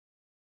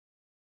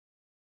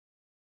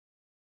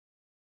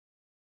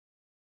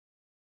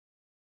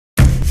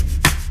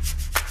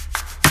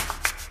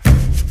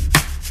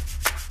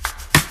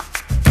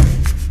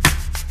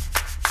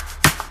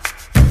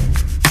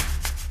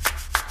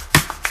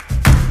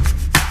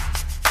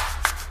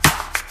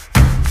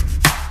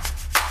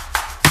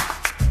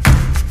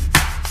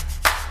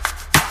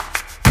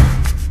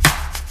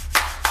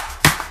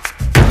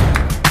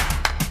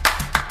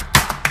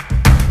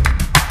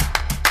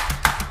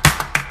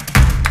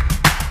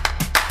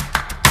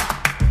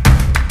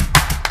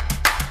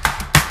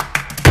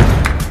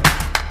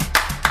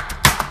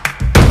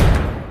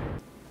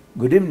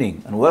Good evening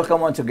and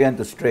welcome once again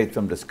to Straight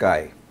from the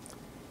Sky.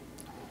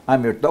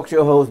 I'm your talk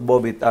show host,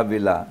 Bobit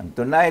Avila, and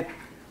tonight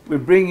we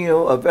bring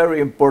you a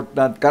very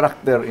important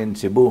character in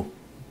Cebu.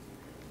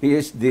 He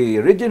is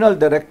the Regional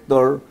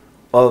Director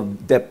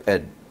of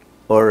DepEd,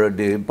 or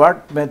the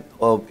Department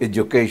of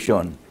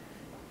Education.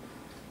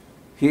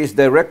 He is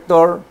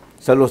Director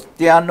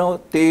Salustiano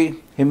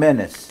T.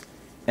 Jimenez.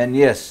 And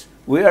yes,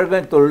 we are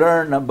going to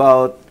learn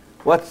about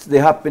what's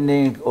the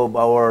happening of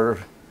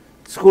our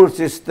school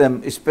system,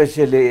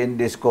 especially in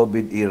this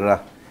COVID era,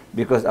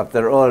 because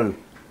after all,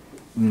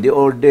 in the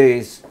old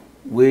days,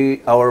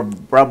 our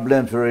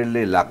problems were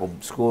really lack of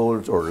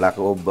schools or lack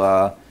of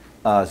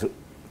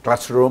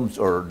classrooms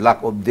or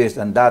lack of this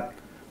and that.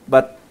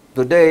 But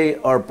today,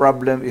 our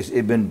problem is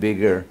even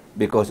bigger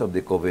because of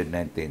the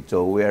COVID-19.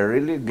 So we are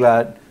really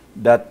glad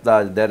that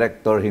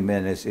Director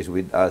Jimenez is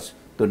with us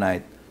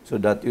tonight so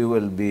that you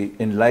will be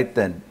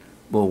enlightened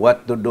about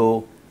what to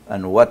do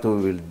and what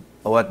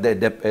the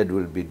DepEd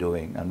will be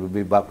doing. And we'll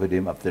be back with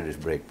him after this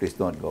break. Please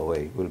don't go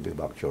away. We'll be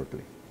back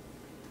shortly.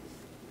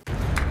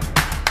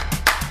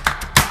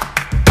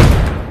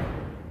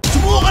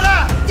 Sumuko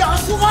na! Hindi ako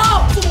suko!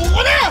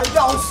 Sumuko na! Hindi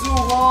ako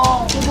suko!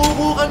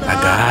 Sumuko ka na!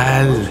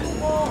 Tagal.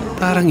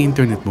 Parang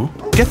internet mo.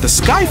 Get the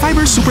Sky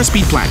Fiber Super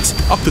Speed plans.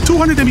 Up to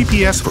 200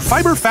 Mbps for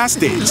fiber fast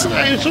days.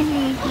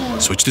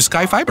 Switch to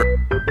Sky Fiber.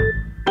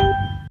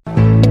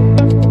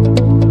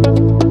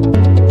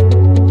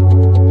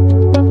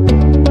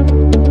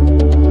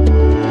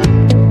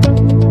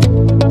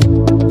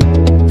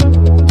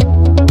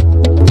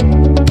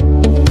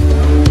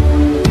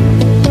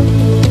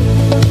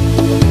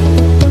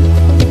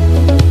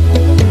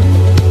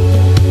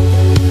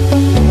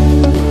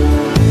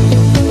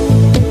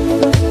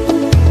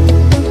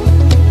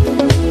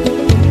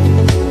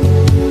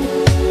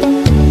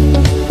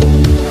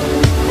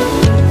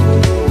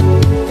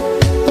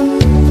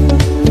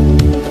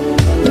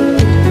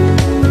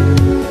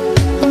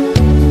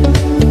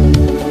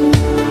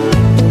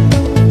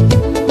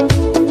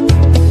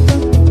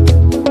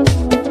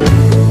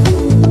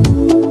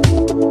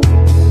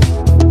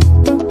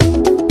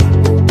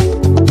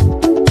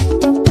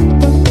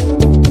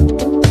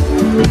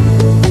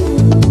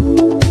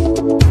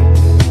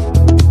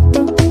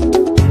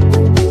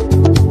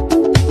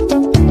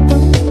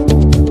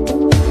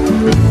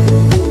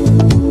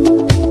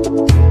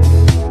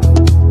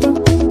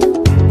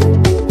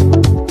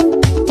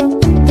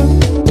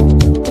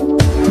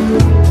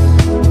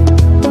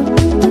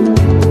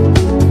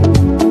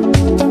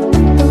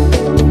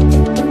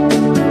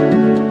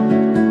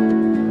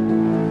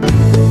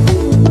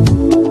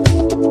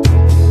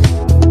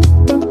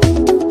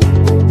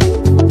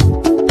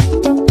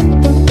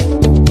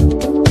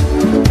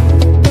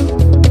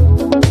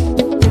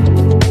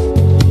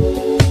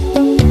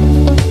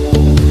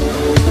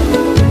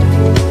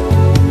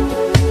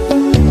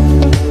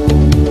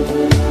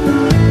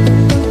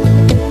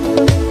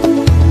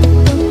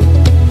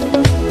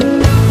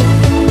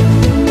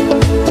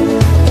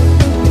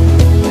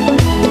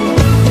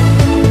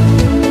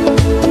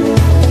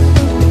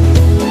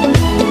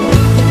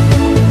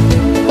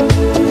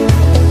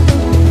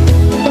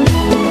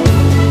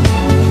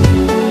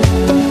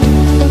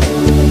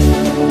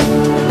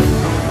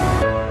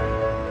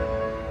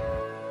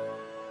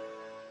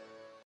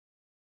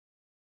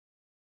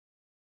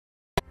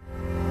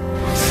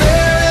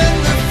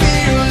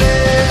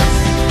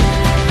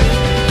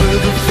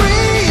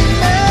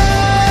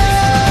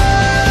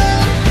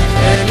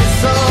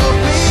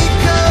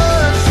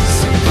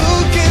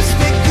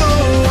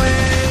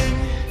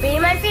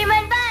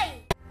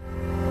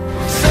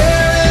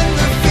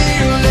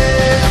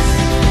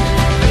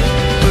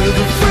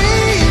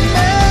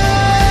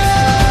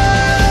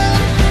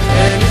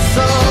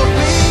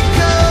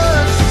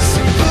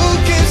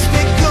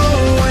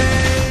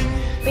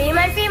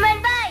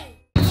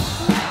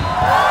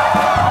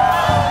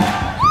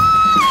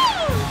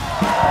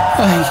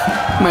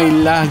 May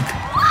lag.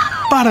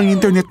 Parang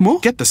internet mo?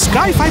 Get the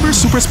Sky Fiber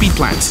Super Speed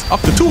plans.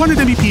 Up to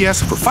 200 Mbps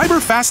for fiber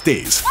fast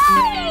days.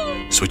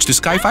 Switch to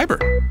Sky Fiber.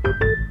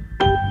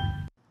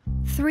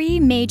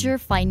 3 major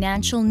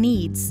financial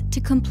needs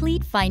to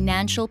complete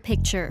financial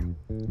picture.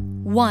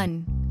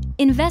 1.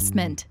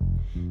 Investment.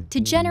 To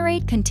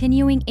generate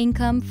continuing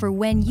income for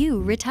when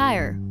you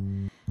retire.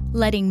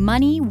 Letting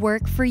money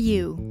work for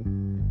you.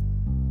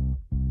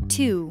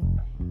 2.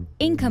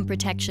 Income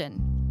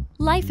protection.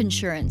 Life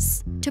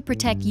insurance, to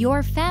protect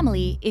your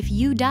family if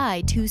you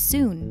die too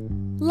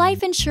soon.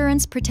 Life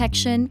insurance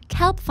protection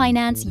help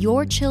finance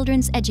your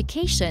children's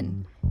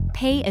education,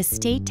 pay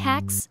estate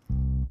tax,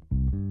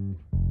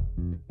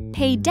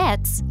 pay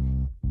debts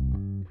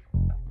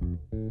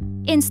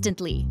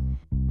instantly.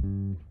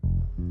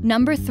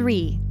 Number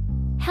 3,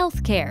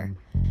 healthcare.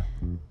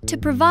 To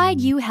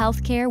provide you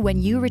healthcare when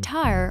you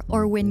retire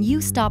or when you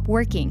stop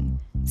working,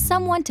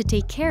 someone to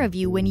take care of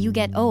you when you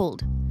get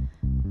old.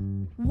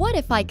 What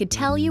if I could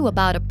tell you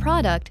about a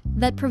product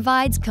that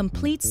provides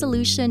complete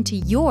solution to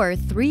your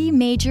 3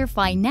 major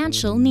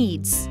financial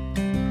needs?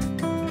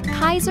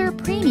 Kaiser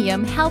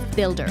Premium Health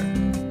Builder.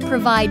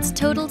 provides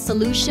total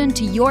solution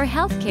to your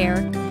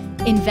healthcare,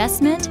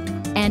 investment,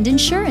 and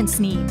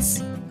insurance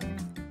needs.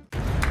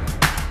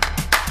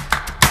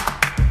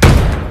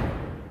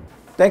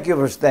 Thank you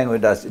for staying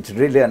with us. It's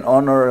really an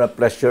honor and a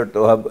pleasure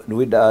to have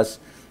with us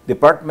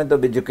Department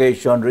of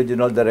Education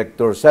Regional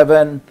Director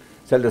 7,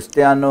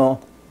 Salustiano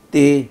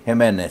T.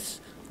 Jimenez.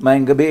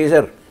 Maayong gabi,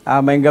 sir.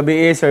 Maayong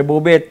gabi, Sir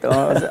Bobit.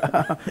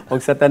 Huwag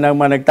sa tanang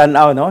mga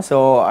nagtanaw, no?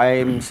 So,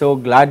 I'm so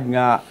glad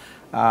nga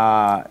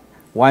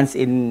once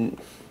in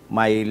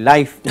my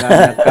life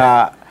nga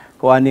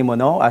nakakuha mo,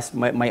 no? As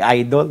my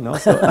idol, no?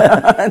 So,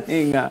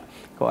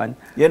 kuan.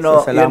 You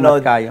know, so,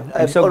 salamat kayo.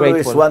 I'm I've so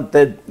always grateful.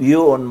 wanted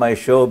you on my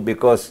show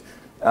because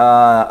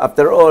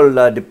after all,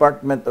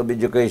 Department of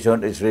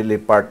Education is really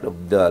part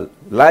of the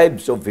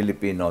lives of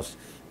Filipinos,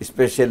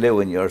 especially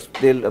when you're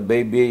still a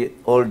baby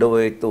all the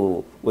way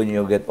to when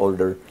you get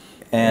older.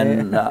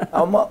 And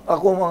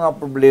ako mga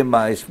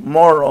problema is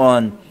more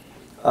on,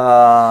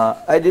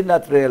 I did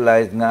not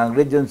realize nga ang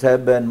Region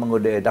 7,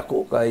 mga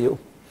dako kayo.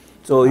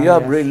 So you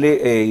have really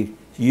a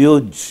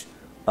huge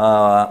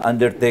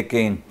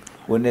undertaking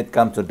when it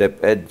comes to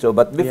DepEd. So,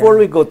 but before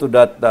we go to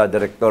that,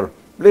 Director,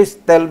 please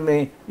tell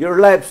me your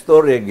life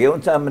story.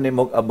 Giyon sa amin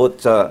mo abot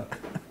sa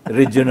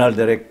Regional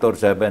Director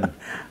 7.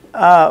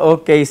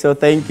 Okay, so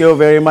thank you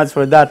very much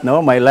for that.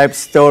 No, my life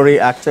story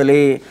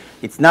actually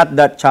it's not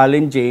that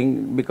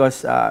challenging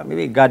because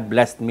maybe God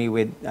blessed me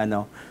with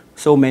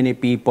so many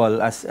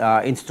people as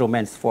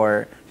instruments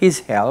for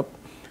His help.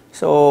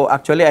 So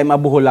actually, I'm a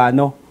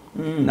Boholano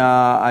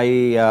na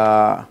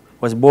I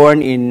was born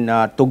in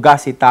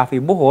Tugas,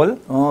 Itafi, Bohol,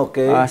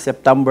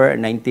 September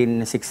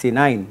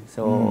 1969.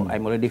 So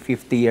I'm already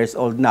 50 years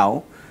old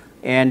now.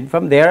 And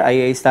from there,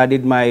 I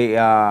studied my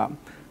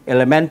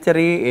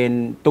elementary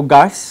in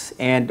Tugas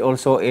and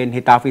also in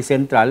Hitafi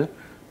Central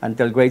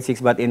until grade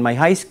 6. But in my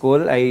high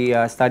school,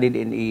 I studied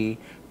in a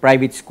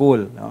private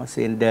school. No?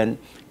 So, and then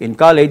in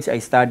college, I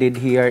studied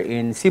here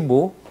in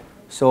Cebu.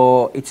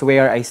 So it's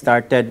where I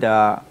started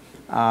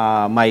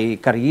my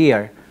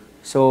career.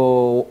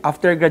 So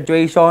after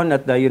graduation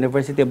at the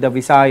University of the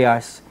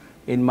Visayas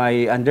in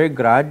my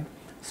undergrad,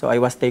 so I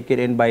was taken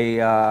in by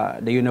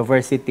the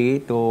university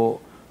to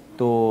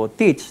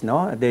teach,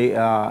 no,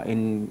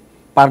 in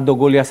Pardo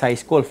Gullias High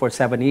School for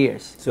 7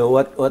 years. So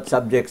what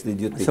subjects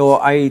did you teach? So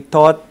I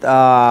taught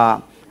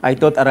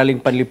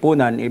Araling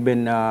Panlipunan,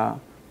 even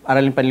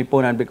Araling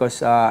Panlipunan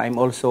because I'm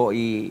also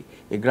a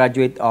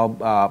graduate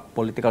of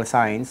political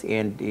science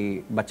and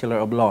a Bachelor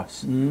of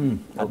Laws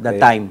at that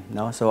time.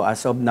 No? So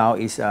as of now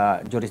is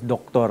Juris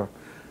Doctor.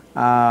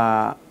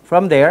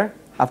 From there,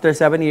 after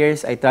 7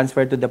 years, I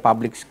transferred to the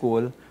public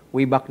school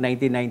way back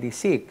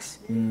 1996.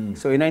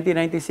 So in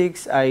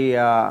 1996,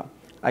 I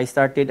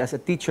started as a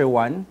teacher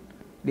 1.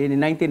 Then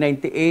in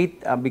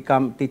 1998, I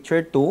became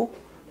teacher 2.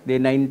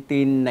 Then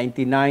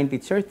 1999,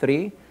 teacher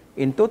 3.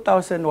 In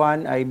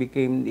 2001, I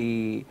became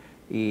the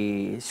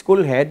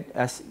school head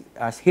as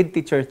head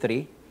teacher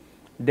 3.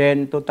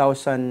 Then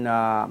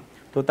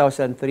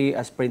 2003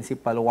 as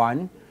principal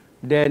 1.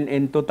 Then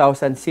in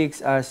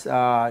 2006 as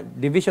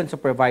division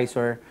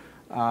supervisor,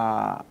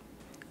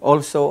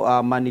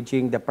 also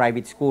managing the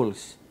private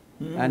schools.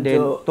 And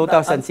then so,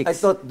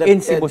 2006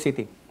 in Cebu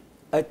City.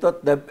 I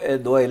thought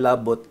DepEd ay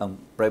labot ang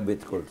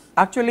private schools.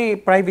 Actually,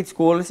 private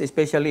schools,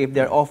 especially if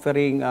they're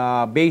offering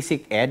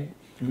basic ed,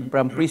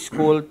 from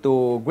preschool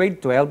to grade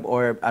 12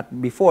 or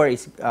before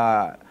is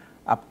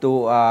up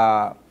to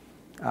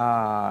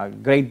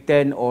grade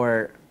 10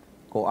 or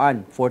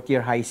fourth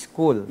year high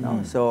school.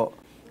 No? So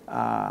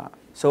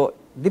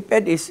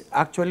DepEd is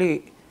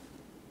actually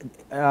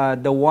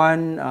the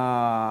one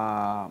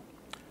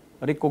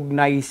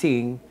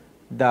recognizing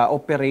the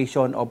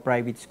operation of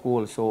private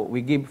schools. So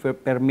we give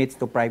permits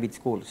to private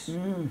schools.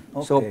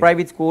 So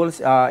private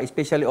schools,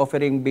 especially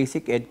offering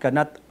basic ed,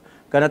 cannot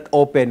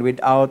open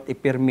without a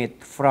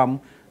permit from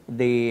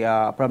the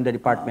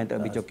Department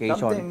of Education.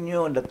 Something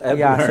new that I've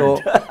learned. So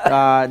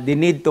they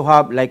need to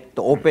have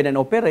to open and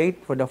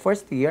operate for the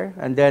first year,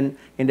 and then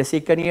in the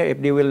second year,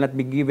 if they will not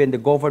be given the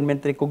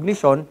government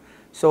recognition,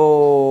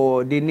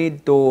 so they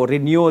need to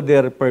renew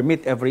their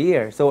permit every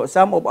year. So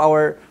some of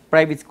our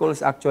private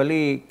schools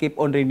actually keep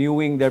on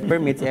renewing their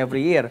permits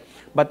every year.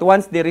 But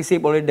once they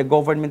receive already the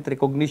government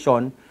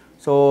recognition,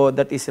 so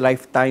that is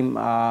lifetime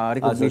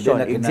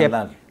recognition.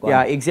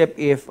 Except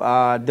if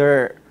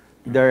their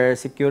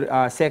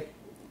sec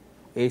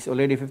is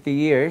already 50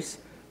 years,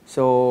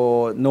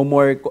 so no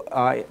more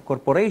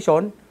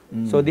corporation.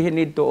 So they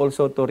need to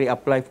also to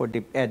reapply for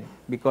DepEd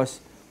because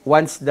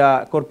once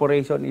the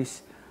corporation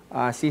is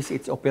cease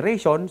its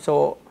operation,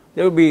 so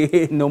there will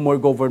be no more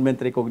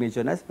government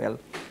recognition as well.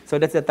 So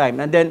that's the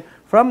time. And then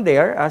from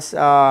there, as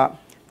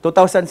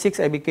 2006,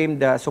 I became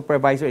the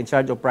supervisor in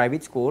charge of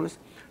private schools.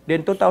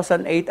 Then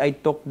 2008, I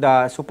took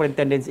the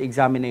superintendent's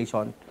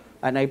examination,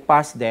 and I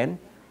passed then.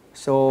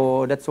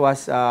 So that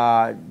was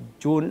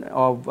June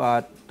of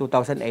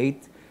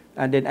 2008.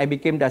 And then I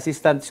became the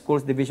assistant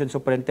schools division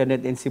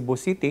superintendent in Cebu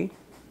City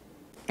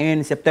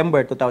in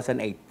September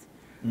 2008.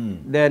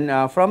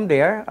 Then from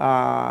there,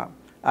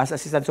 as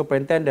assistant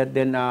superintendent.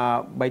 Then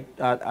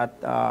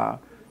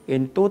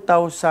in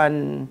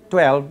 2012,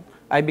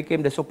 I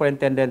became the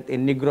superintendent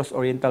in Negros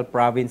Oriental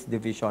Province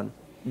Division.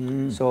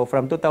 So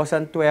from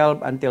 2012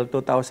 until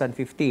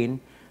 2015,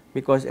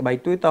 because by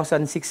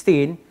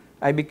 2016,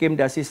 I became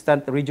the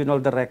assistant regional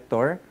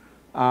director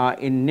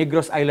in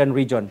Negros Island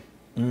region.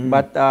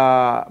 But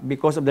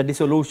because of the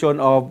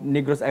dissolution of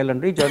Negros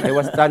Island region, I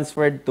was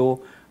transferred to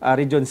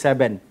Region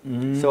 7.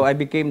 So I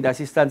became the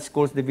assistant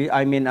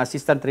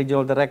assistant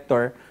regional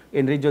director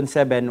in Region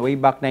 7 way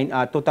back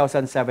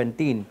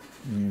 2017.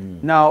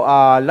 Now,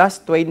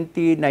 last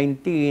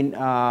 2019,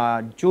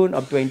 June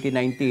of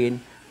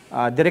 2019,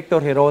 Director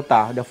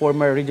Hirota, the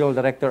former regional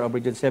director of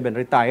Region 7,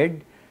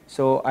 retired.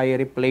 So I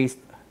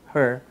replaced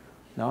her.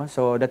 No?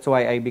 So that's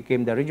why I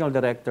became the regional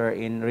director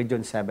in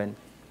Region 7.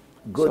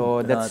 Good so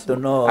that's to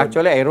know.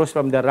 Actually, I rose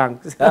from the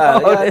ranks.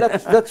 Yeah,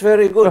 that's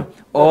very good.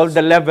 All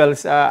the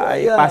levels,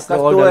 I passed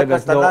through all the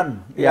levels.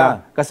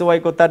 Kasuway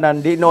ko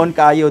tanan. Di noon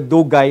kayo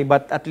dugay,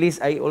 but at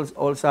least I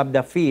also have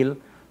the feel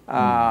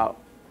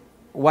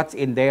what's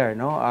in there,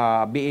 no?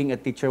 Being a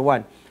teacher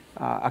 1.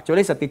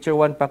 Actually, sa teacher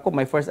 1 pa ko,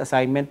 my first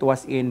assignment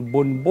was in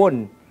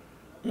Bunbon,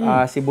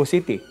 Cebu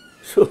City.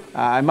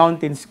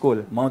 Mountain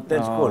school. Mountain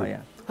school.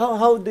 Yeah.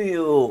 How do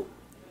you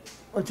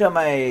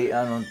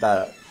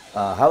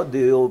how do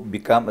you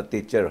become a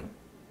teacher?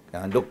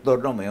 Ang doktor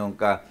no, mayroon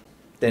ka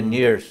 10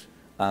 years,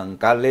 ang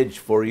college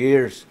 4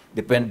 years,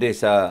 depende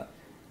sa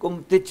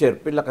kung teacher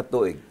pila ka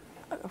tuig.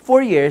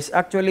 4 years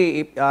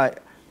actually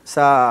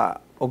sa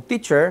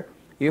teacher,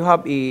 you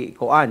have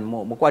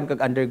mo kuan kag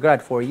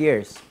undergrad 4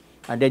 years.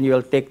 And then you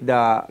will take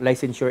the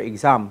licensure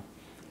exam.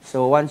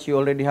 So once you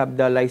already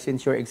have the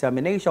licensure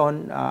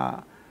examination,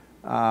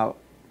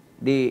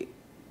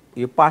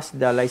 you pass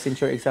the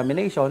licensure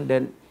examination,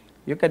 then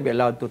you can be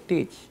allowed to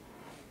teach.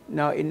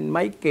 Now, in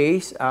my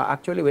case,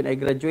 actually, when I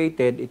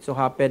graduated, it so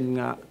happened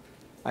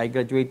I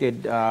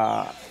graduated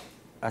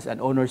as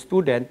an honor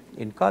student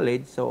in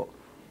college, so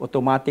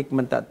automatic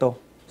man ta to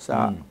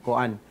sa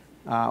kuan.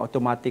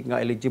 Automatic nga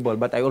eligible,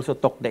 but I also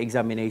took the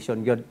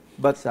examination. Yun,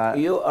 but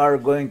you are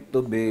going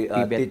to be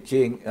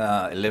teaching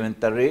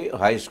elementary,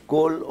 high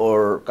school,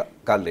 or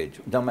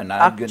college?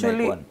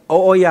 Actually,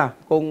 yeah.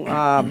 Kung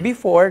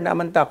before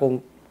naman ta,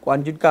 kung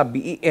kuan jud ka,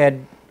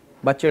 BEd,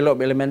 Bachelor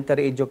of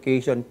Elementary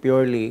Education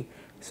purely,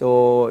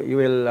 so you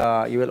will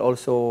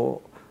also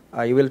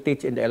you will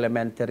teach in the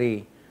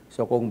elementary.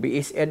 So kung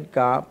BSEd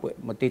ka,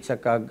 mo teach sa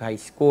kag high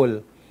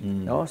school,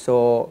 no?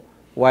 So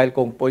while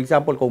kung for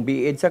example kung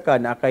BEd sa ka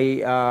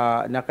nakay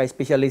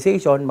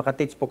specialization,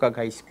 maka-teach po kag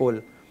high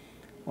school.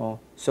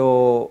 So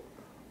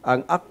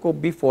ang ako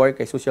before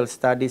kay social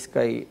studies,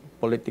 kay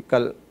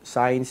political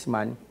science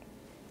man,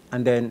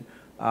 and then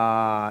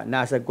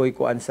naasag ko'y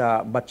kuan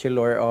sa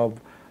Bachelor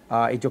of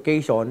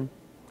Education.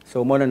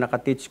 So mo na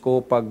naka-teach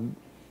ko pag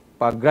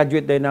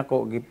graduate din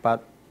ako,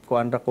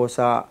 kuan ra ko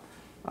sa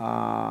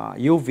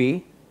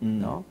UV,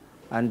 no?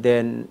 And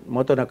then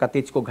mo to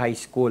naka-teach ko high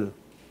school.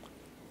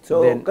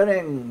 So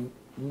kaning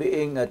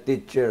being a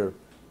teacher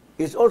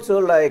is also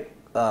like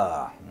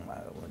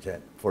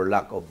for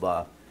lack of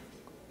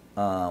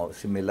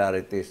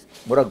similarities,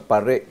 murag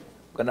pare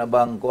kana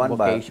bang kuan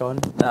ba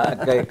na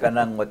kay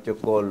kanang what you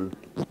call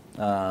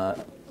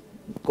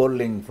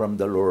calling from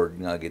the Lord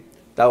nga git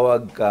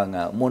tawag ka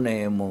nga muna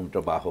imong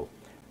trabaho.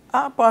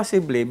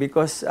 Possibly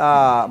because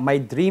my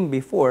dream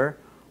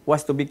before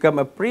was to become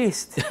a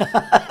priest.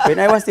 When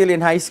I was still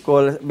in high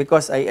school,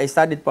 because I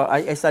studied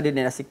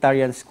in a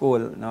sectarian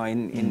school, no,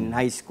 in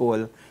high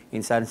school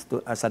in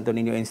Santo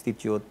Niño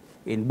Institute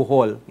in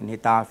Bohol, in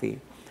Hitafi.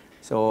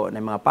 So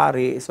na mga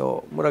pari,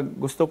 so murag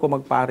gusto ko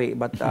magpari,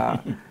 but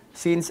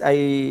since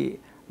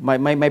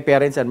my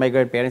parents and my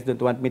grandparents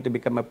don't want me to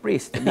become a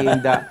priest.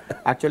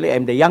 Actually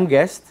I'm the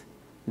youngest,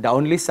 the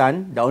only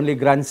son, the only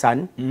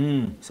grandson.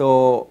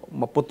 So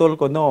maputol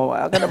ko no.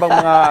 Kana bang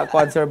mga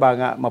concern ba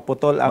nga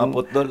maputol ang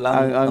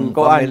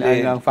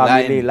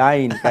family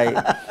line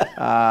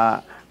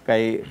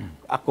kay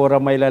ako ra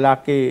may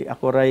lalaki,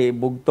 ako ray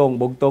bugtong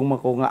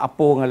mako nga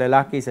apo nga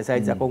lalaki sa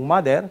side sa akong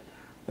mother.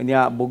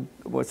 Niya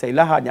sa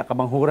ilaha niya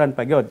kamanghuran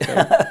pa gyud.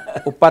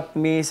 Upat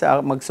mi sa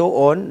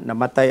magsuon,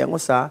 namatay ang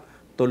usa,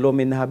 tulo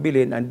mi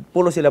nahabilin, and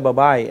pulo sila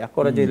babae.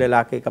 Ako ra jud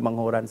lalaki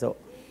kamanghuran. So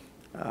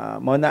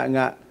mao na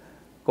nga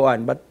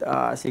kuan, but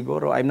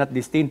siguro I'm not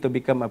destined to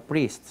become a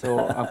priest. So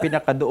ang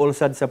pinakaduol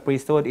sad sa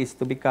priesthood is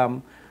to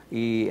become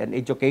an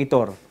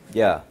educator.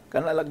 Yeah,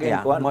 kana lagi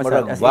kuan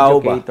murag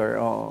educator.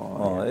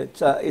 It's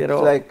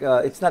like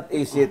it's not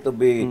easy to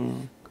be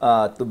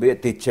a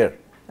teacher.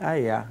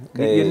 Yeah.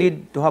 You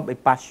need to have a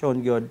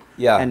passion yun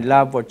and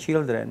love for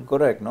children.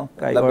 Correct, no?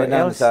 Or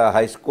else, sa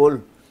high school.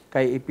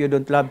 If you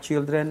don't love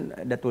children,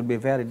 that would be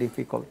very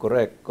difficult.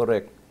 Correct.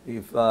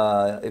 If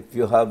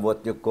you have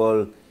what you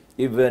call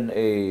even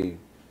a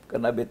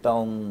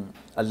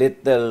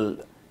little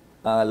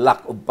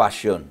lack of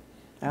passion,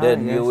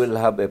 then you will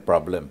have a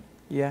problem.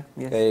 Yeah,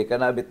 yes. Kay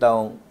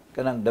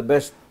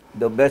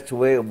the best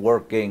way of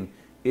working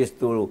is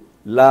to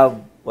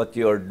love what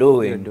you are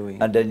doing, doing.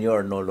 and then you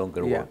are no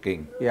longer Yeah.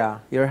 working. Yeah,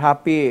 you're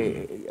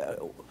happy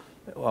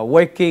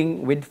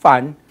working with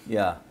fun.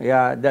 Yeah.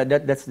 Yeah,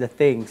 that's the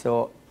thing.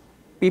 So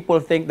people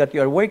think that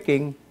you're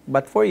working,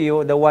 but for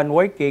you, the one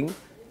working,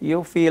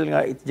 you feel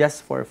it's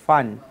just for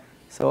fun.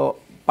 So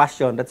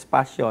passion, that's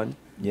passion.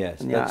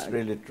 Yes, Yeah, that's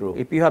really true.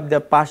 If you have the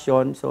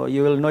passion, so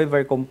you will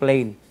never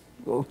complain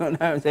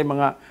sa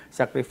mga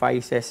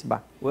sacrifices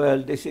ba. Well,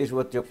 this is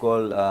what you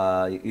call,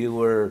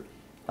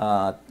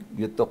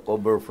 you took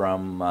over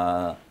from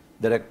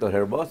Director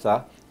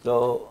Herbosa.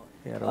 So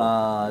Yes.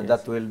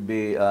 that will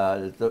be,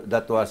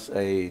 that was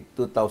a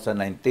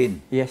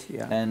 2019. Yes,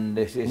 yeah. And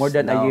this is More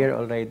than now, a year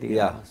already.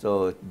 Yeah,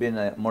 so it's been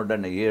more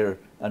than a year,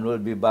 and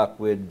we'll be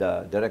back with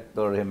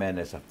Director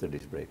Jimenez after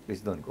this break. Please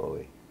don't go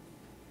away.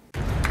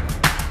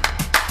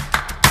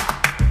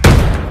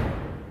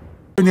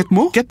 Internet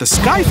mo? Get the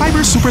Sky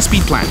Fiber Super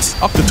Speed plans.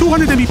 Up to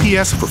 200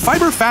 Mbps for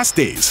fiber fast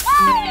days.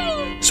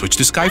 Switch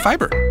to Sky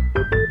Fiber.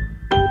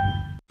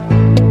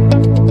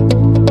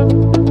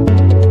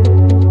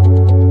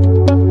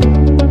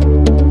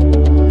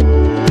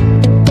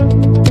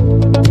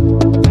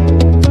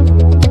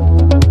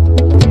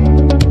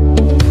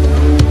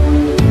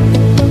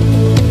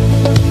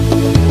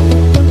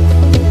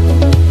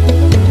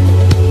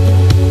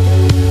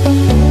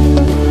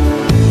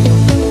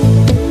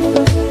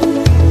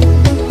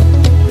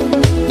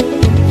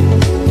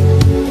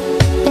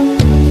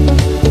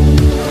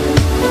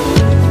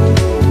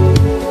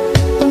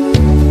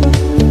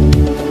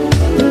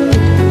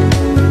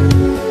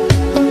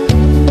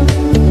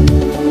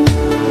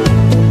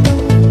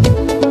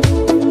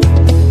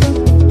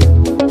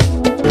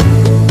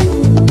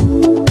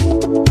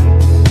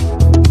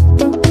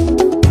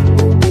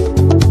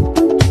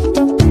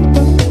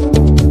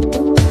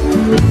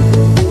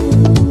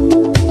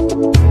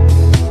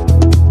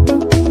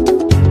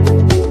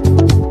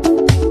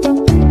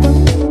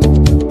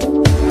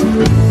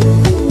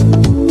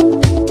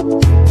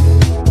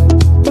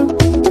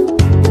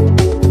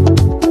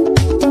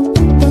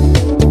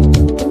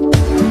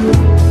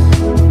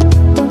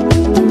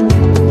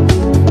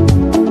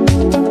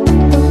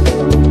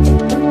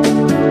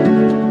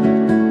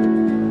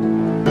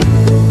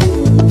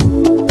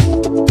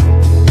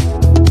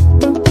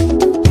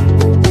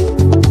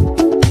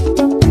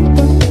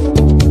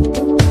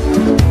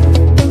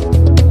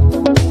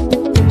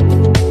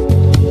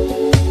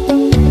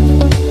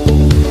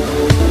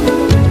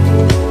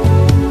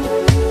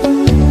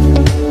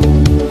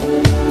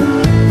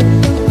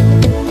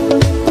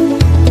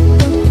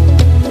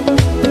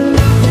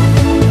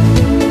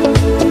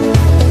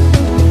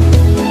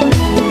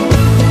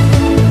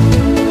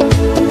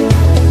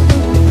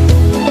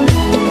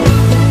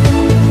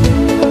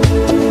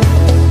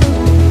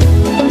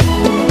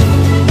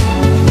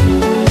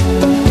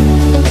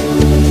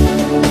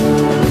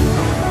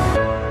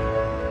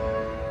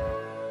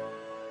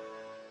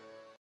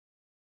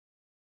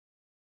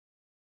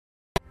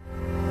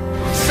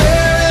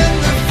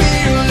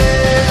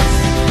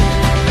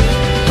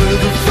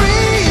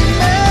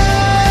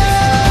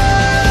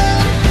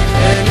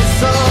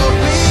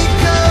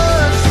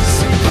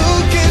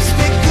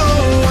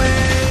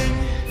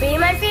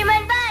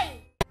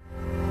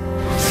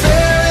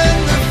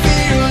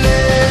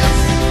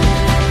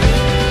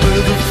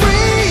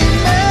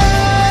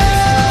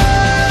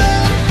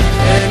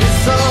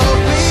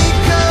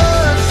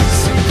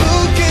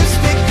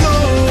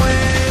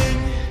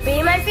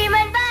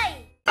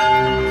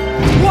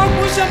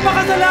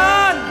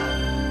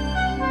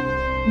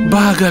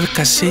 Bagal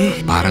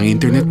kasi. Parang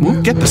internet mo?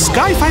 Get the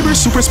Sky Fiber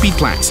Super Speed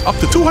plans. Up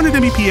to 200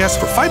 Mbps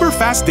for fiber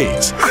fast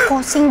days.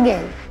 Ako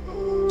single.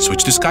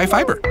 Switch to Sky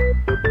Fiber.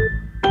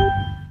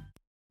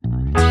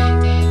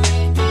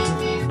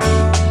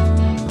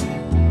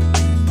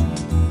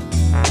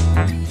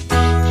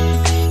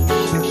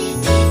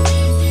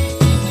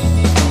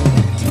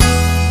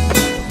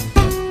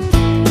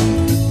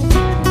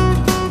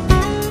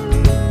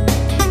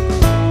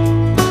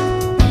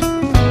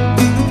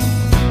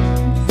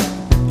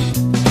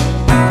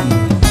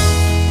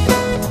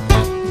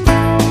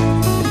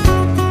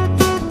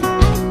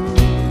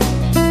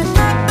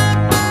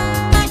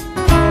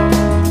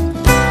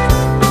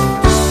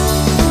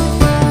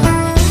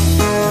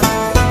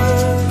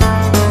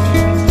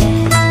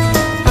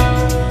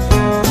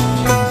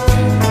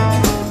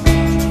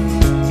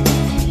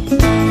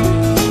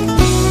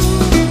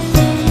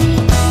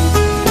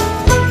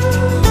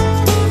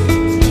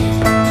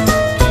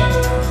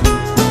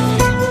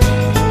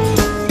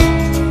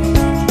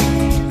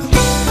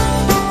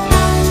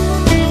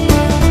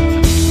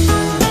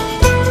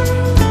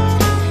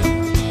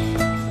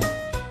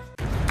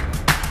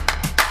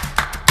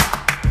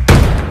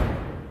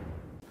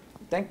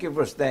 Thank you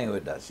for staying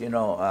with us. You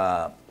know,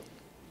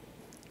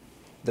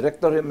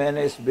 Director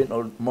Jimenez has been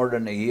more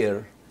than a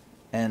year,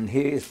 and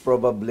he is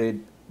probably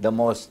the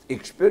most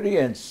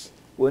experienced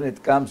when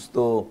it comes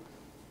to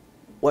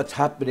what's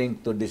happening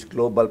to this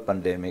global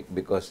pandemic,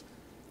 because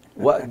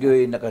what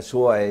yung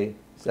nakasuway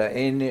sa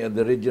any of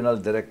the regional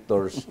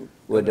directors,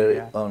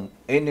 whether on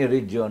any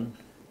region,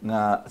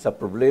 nga sa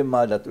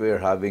problema that we're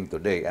having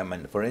today. I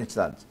mean, for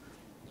instance,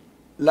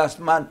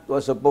 last month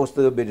was supposed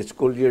to be the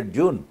school year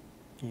June.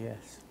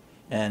 Yes.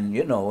 And,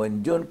 you know,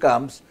 when June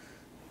comes,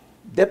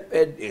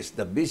 DepEd is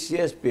the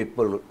busiest.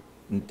 People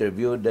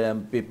interview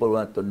them. People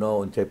want to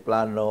know unsay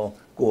plano,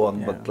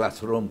 kuwang bag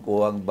classroom,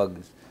 kuwang bag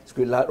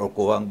eskwela, or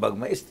kuwang bag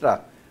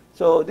maestra.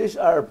 So these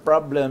are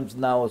problems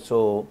now.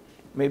 So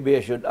maybe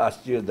I should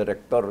ask you,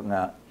 Director,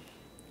 nga,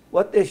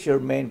 what is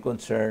your main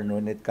concern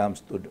when it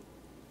comes to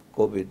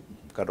COVID?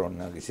 Karon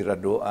nga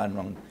gisiraduan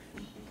ng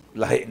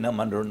lahi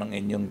naman ron ng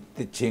inyong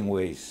teaching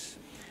ways.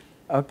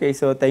 Okay,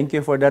 so thank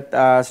you for that,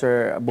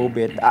 Sir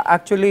Bobit.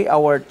 Actually,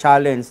 our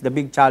challenge, the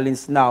big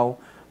challenge now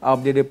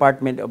of the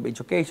Department of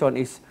Education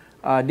is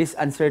this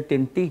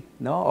uncertainty,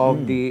 no,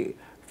 of the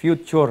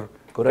future.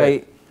 Correct. Okay,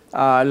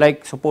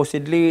 like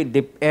supposedly,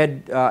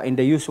 DepEd in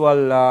the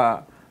usual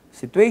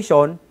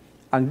situation,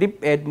 ang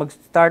DepEd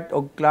mag-start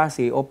og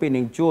klase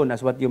opening June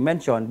as what you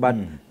mentioned, but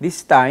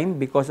this time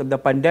because of the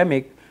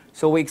pandemic,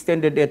 so we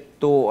extended it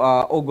to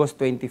August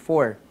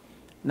 24.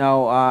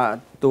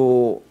 Now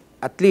to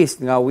at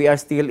least nga we are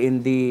still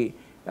in the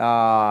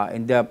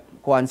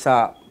kuan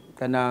sa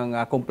kanang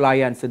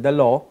compliance to the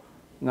law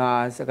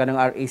nga sa kanang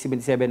RA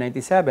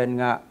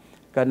 7797 nga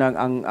kanang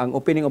ang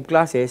opening of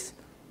classes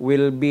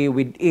will be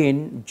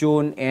within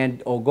June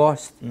and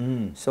August.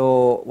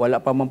 So wala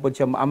pa man pud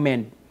siya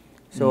ma-amend.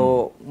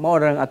 So mao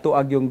rang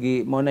atuag yung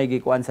mao na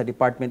gikuan sa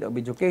Department of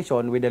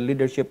Education with the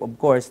leadership of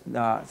course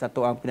sa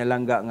tuang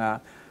pinalangga nga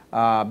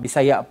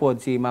Bisaya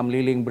pod si Ma'am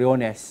Liling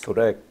Briones.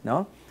 Correct.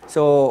 No?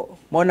 So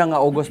mo na nga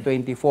August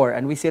 24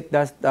 and we set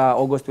that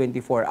August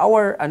 24.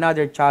 Our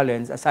another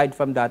challenge aside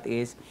from that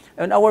is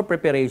on our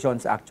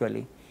preparations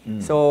actually.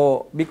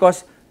 So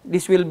because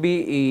this will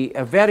be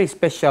a very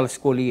special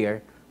school year,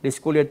 the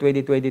school year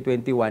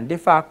 2020-21, the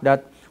fact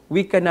that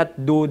we cannot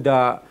do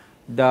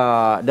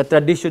the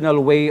traditional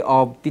way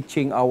of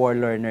teaching our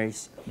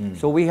learners.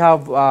 So we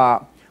have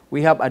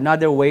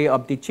another way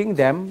of teaching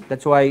them.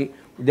 That's why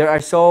there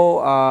are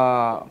so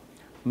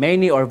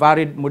many or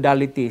varied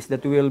modalities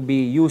that we will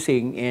be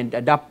using and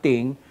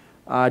adapting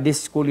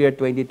this school year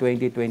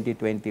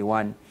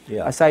 2020-2021.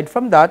 Yeah. Aside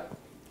from that,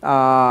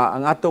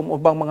 ang atong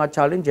ubang mga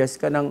challenges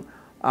kanang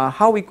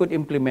how we could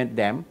implement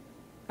them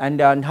and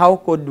how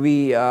could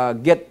we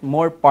get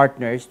more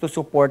partners to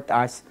support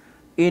us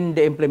in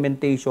the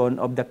implementation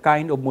of the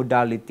kind of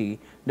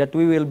modality that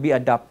we will be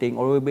adopting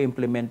or will be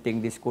implementing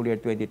this school year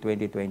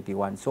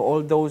 2020-21. So all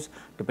those,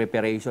 the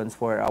preparations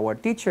for our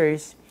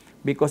teachers,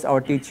 because our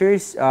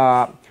teachers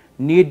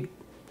need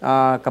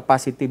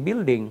capacity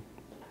building.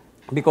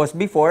 Because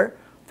before,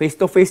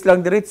 face-to-face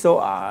lang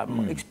diretso,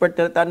 expert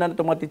na tanan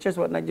itong mga teachers,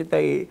 wala na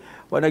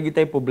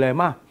tay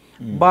problema.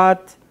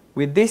 But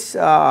with this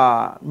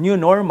new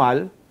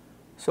normal,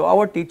 so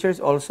our teachers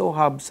also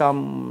have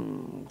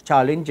some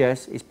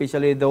challenges,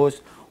 especially those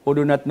who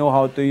do not know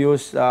how to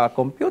use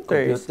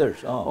computers.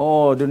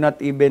 Oh, do not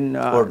even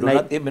or do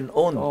not even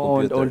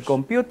own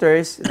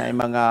computers. Na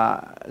mga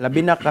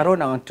labi na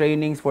karon ang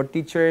trainings for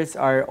teachers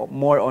are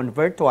more on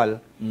virtual.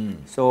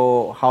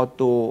 So how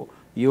to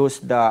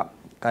use the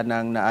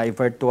kanang na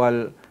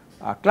virtual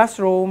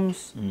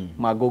classrooms,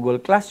 mga Google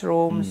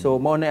Classroom. So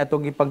mao na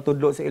atong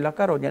gipagtudlo sa ila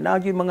karon. Yan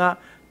yung mga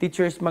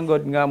teachers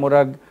manggod nga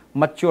murag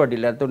mature,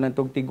 dila to nang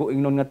tigo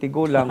ingnon nga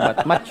tigo lang,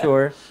 but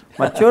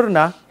mature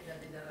na.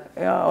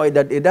 O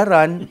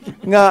edad-edaran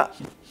nga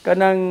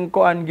kanang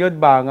kuan gyud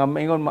ba nga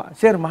maingon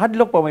sir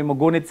mahadlok pa may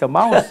magunit sa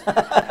mouse.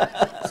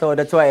 So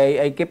that's why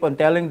I keep on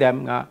telling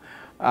them nga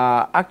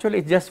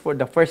actually it's just for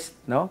the first,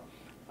 no?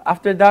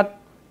 After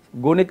that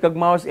gunit kag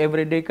mouse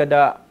every day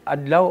kada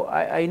adlaw.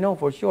 I know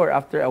for sure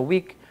after a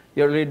week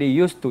you're already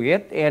used to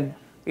it and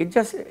it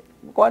just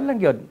kuan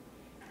lang gyud.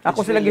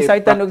 Ako silang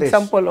gisaytan og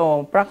example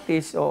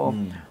practice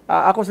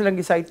ako silang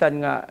gisaytan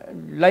nga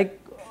like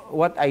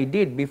what I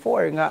did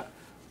before nga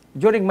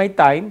during my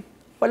time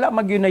wala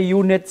magyud na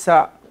unit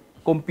sa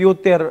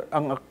computer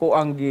ang ako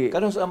ang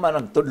kanus man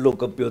ang tudlong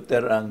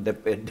computer ang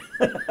DepEd.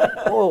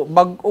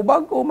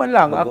 Bag-o man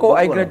lang. Ako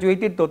I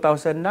graduated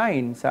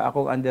 2009 sa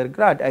akong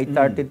undergrad. I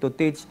started to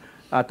teach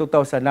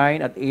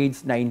 2009 at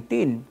age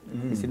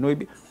 19.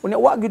 19.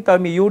 Unya wa gyud ta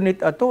mi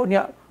unit ato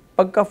nya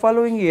pagka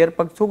following year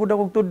pag sugod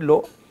akong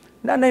tudlo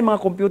nanay mga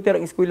computer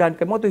ang eskwelahan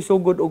kay mo toy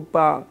sugod og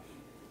pa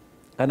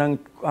kanang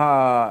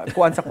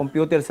kuan sa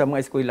computer sa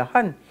mga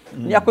eskwelahan.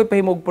 Niya ako'y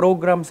pahimog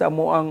program sa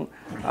amo ang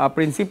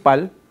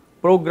principal,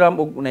 program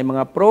og nay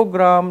mga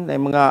program,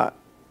 nay mga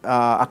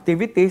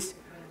activities.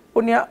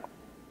 Unya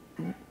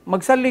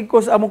magsalig ko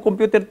sa among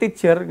computer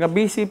teacher nga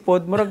busy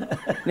pod murag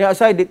niya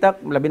asay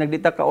ditak labi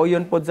nagditak ka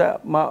oyon pod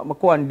sa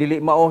makuan dili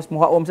maos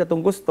muhaom sa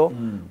tong gusto.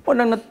 Mo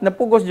nang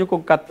napugos jud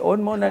kog cut-on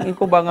mo nang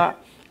inko ba nga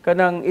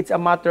kanang it's a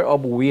matter of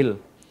will.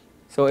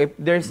 So if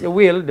there's a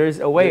will, there's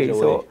a way.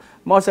 So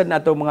most na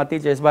to mga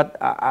teachers, but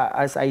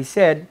as I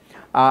said,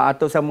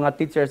 ato sa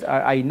mga teachers,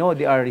 I know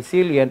they are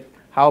resilient.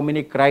 How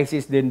many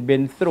crises they've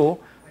been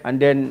through, and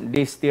then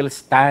they still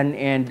stand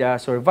and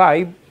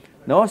survive,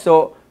 no?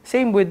 So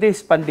same with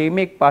this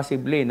pandemic,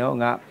 possibly, no?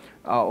 Nga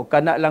o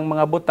kana lang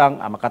mga butang,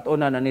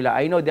 makatuna na nila.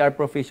 I know they are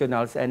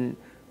professionals and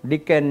they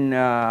can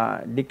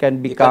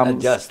become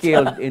adjust.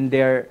 skilled in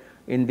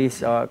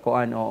this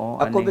kuan. Oo,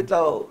 Ako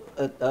bitaw,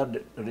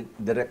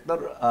 Director,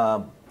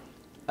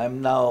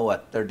 I'm now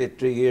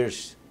 33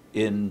 years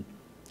in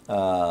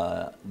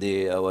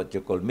the what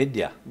you call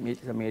media.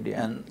 sa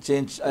media. And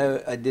since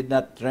I did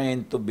not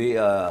train to be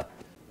a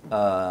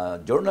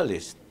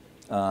journalist,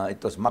 it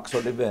was Max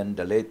Sullivan,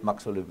 the late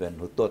Max Sullivan,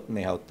 who taught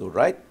me how to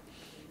write.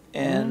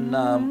 And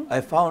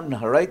I found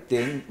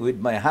writing with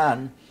my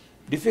hand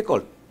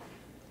difficult.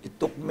 It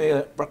took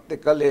me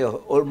practically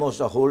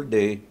almost a whole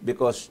day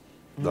because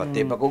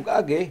dati pa kong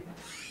agi.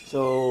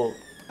 So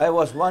I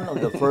was one of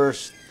the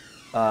first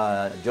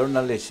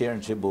journalists here in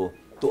Cebu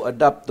to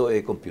adapt to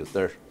a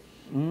computer.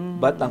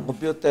 But ang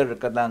computer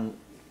katong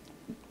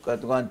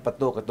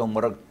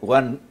murag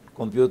one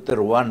computer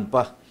one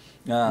pa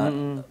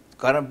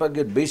karang pag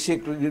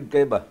basic yun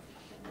kay ba.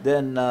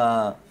 Then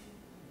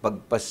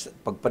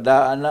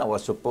pagpadaan na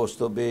was supposed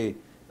to be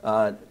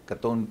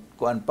katong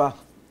kuan pa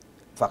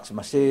fax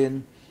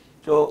machine.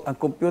 So Ang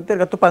computer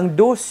kato pang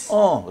DOS.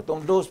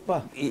 katong DOS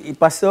pa.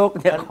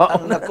 Ipasok niya ko.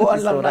 Ang nakuan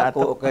lang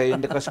nako kay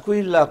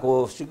nakaskwela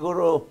ko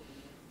siguro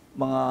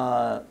mga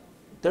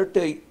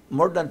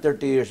more than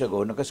 30 years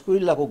ago,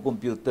 nakaskwela ko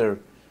computer.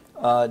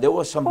 There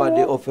was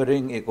somebody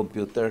offering a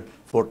computer,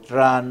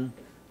 Fortran,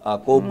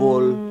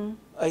 COBOL.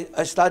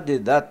 I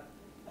studied that.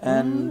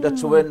 And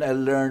that's when I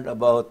learned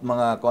about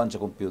mga kuan sa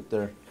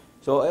computer.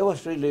 So I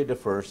was really the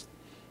first.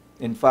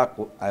 In fact,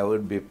 I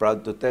would be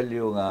proud to tell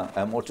you nga,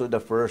 I'm also the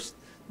first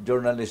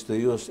journalist to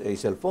use a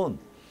cell phone.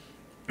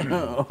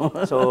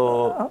 So,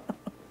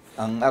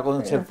 ang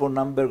akong cellphone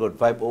number ko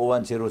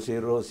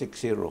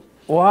 5010060.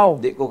 Wow.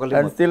 Di ko And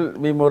kalimot. still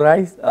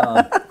memorized.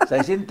 Sa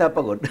isinta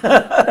pagod.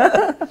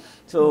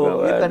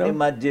 So, you can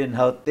imagine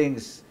how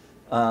things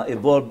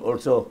evolve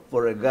also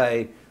for a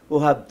guy who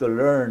have to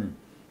learn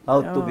how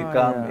to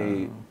become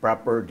a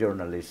proper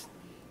journalist.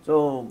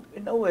 So,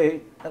 in a way,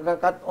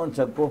 nakakat-on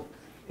sa ko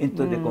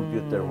into the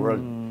computer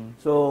world.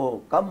 So,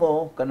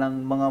 kamo,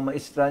 kanang mga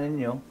maestra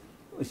ninyo,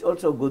 it's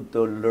also good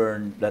to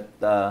learn that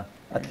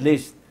at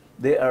least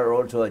they are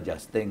also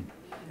adjusting.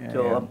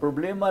 So, ang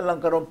problema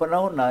lang karong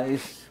panahon na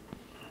is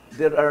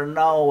there are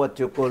now what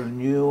you call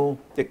new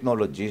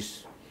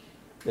technologies.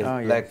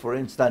 Like for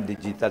instance,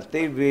 digital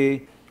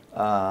TV,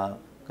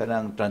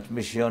 kanang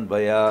transmission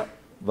via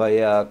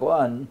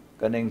kuan,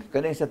 kaning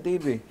sa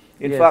TV.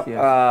 In fact,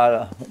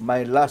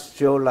 my last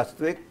show last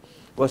week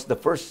was the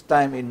first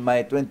time in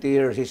my 20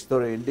 years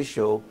history in this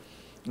show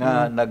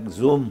na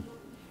nag-Zoom.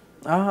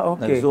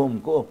 Okay.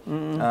 Nag-Zoom ko.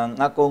 Ang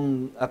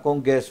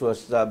akong guest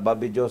was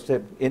Bobby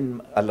Joseph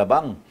in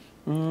Alabang.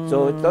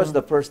 So it was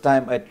the first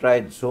time I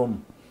tried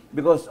Zoom.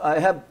 Because I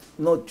have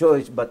no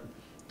choice but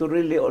to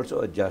really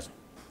also adjust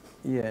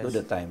to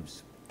the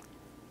times.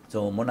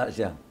 So, muna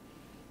siya.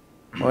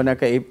 Muna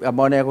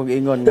akong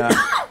ingon nga,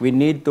 we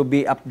need to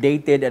be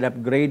updated and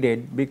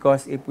upgraded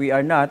because if we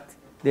are not,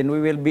 then we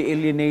will be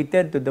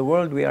alienated to the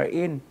world we are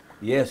in.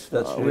 Yes,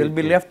 that's really We'll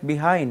be left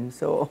behind.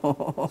 So,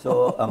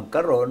 so ang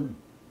karon,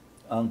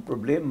 ang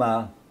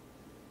problema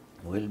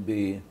will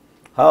be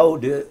how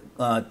the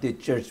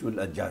teachers will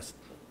adjust.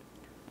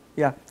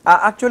 yeah.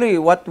 Actually,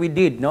 what we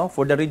did,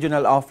 for the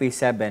Regional Office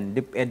 7,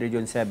 DepEd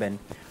Region 7,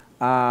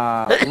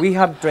 we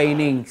have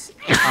trainings.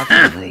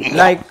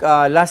 Like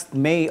last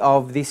May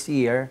of this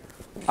year,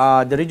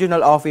 the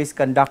Regional Office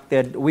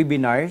conducted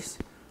webinars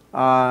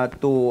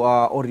to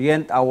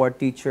orient our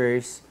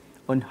teachers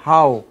on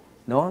how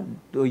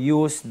to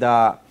use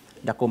the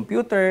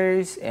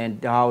computers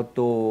and how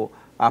to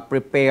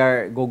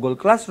prepare Google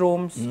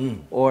Classrooms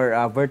or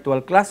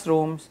virtual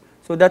classrooms.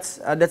 So that's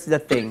the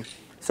thing.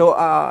 So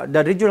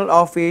the regional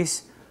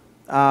office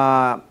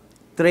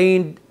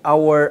trained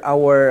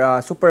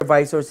our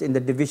supervisors in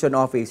the division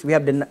office. We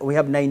have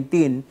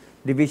 19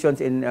 divisions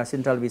in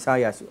Central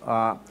Visayas,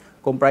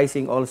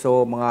 comprising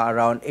also mga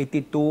around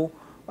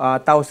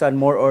 82,000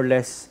 more or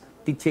less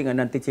teaching and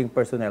non-teaching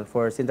personnel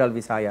for Central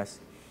Visayas.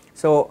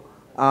 So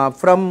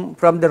from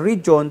the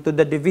region to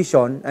the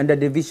division, and the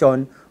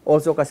division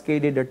also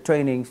cascaded their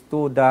trainings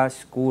to the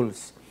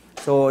schools.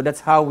 So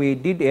that's how we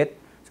did it,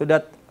 so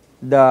that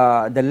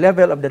the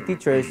level of the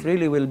teachers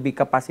really will be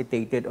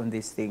capacitated on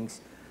these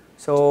things.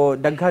 So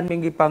daghan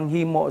mingi pang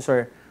himo,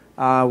 sir.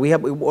 We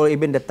have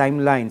even the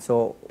timeline,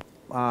 so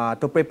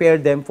to prepare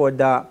them for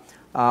the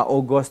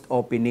August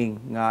opening.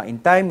 Nga in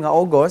time nga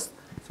August,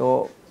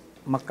 so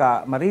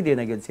ma-ready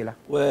na gyud sila.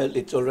 Well,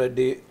 it's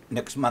already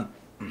next month.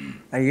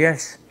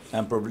 Yes.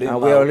 Ang problema,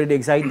 We are already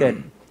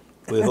excited.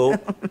 we hope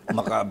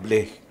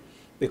makaabli.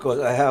 Because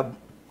I have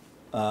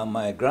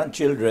my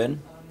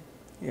grandchildren,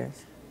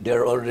 Yes.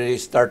 they're already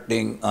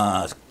starting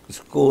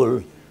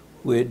school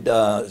with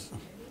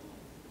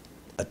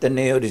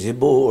Ateneo de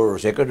Cebu or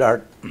Sacred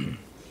Heart.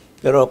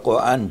 Pero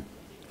kuan,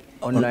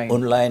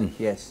 online.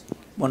 Yes.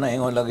 Muna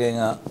ingon lagi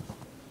nga,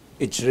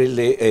 it's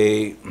really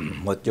a,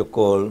 what you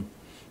call,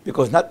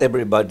 because not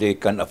everybody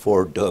can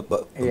afford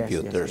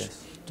computers. Yes.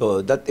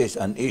 So that is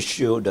an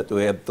issue that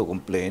we have to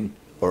complain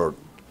or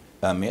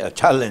a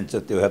challenge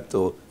that you have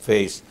to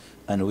face,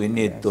 and we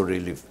need to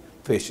really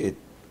face it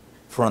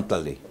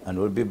frontally. And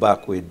we'll be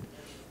back with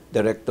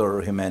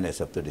Director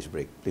Jimenez after this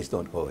break. Please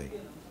don't go away.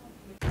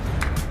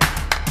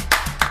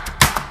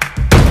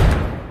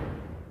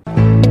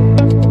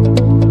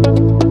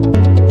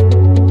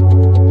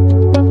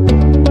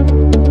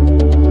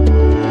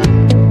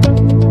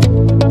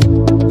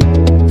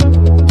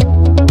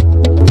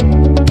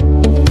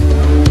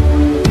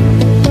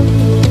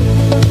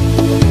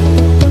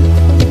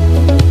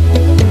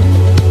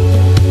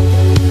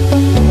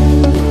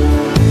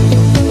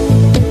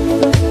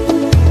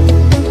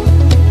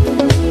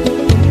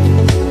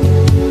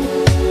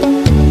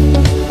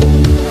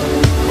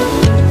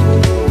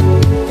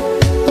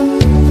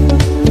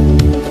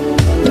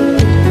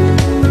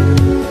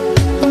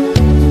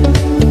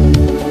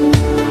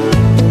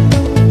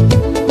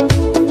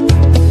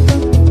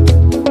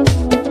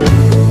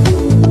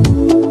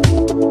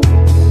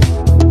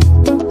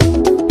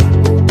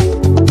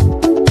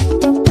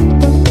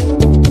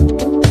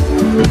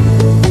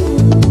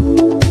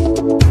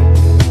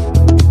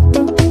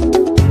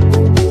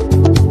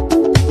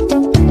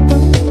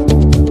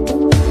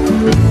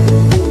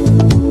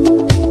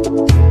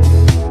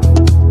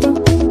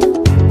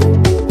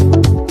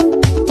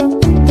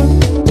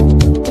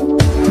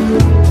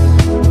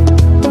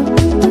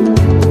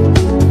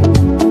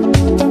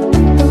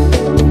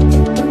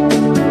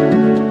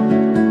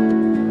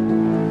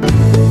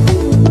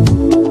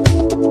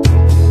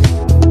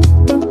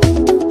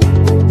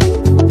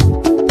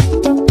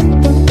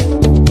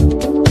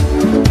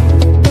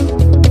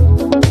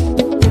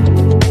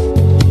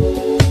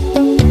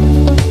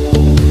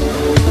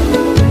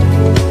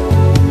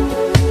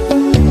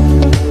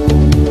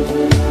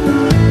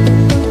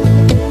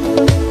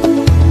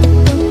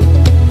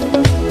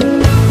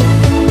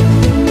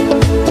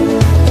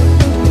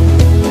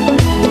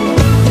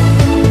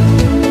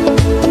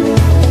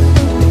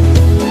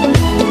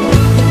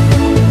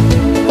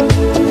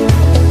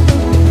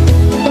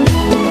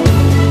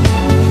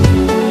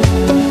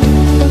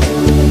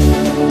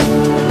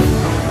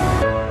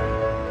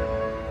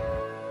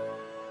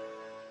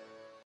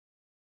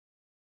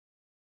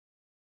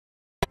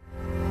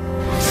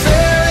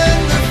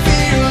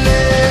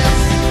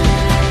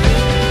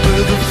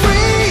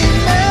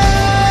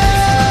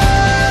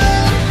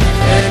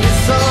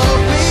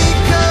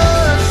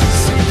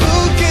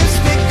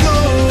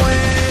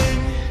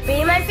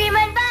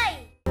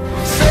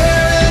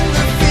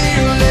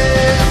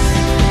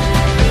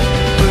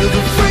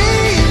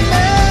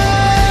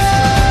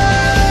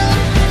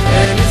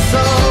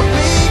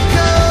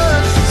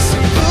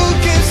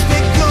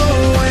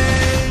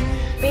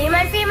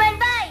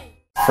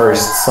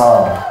 First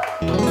song.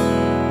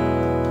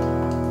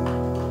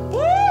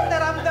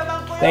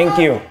 Thank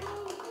you.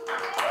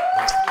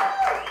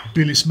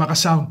 Bilis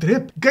maka-sound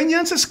trip.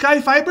 Ganyan sa Sky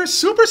Fiber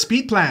Super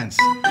Speed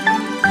Plans.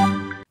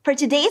 For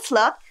today's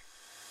look,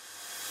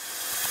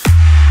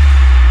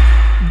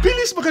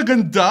 Bilis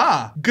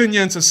makaganda.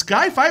 Ganyan sa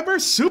Sky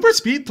Fiber Super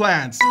Speed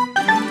Plans.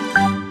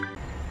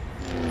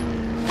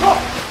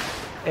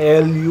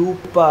 LU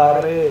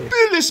pare.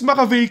 Bilis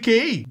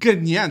maka-vacay.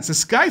 Ganyan sa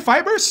Sky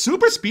Fiber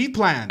Super Speed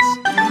Plans.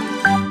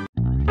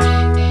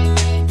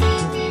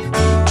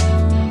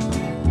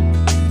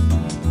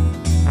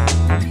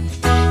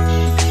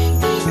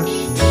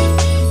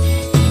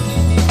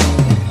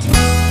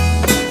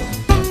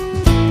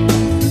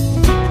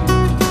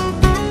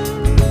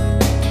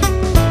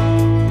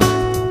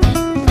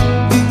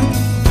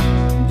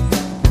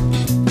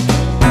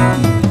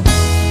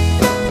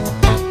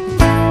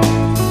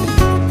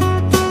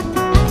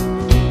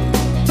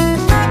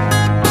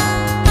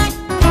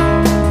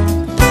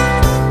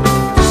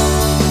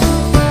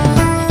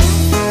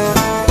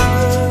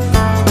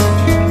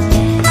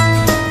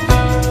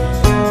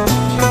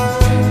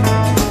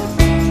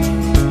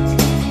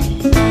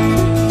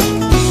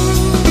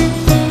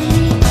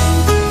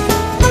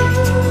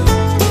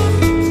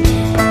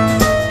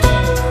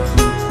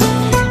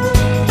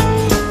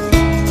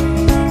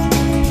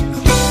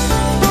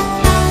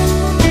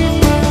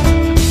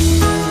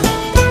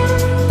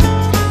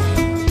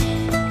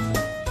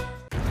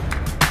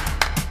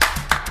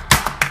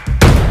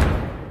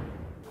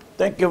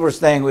 Thank you for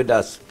staying with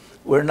us.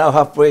 We're now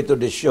halfway to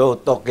the show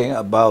talking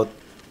about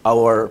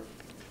our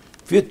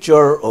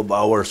future of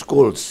our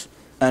schools.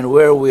 And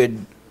we're with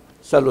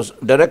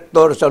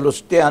Director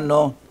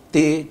Salustiano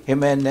T.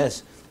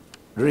 Jimenez,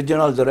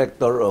 Regional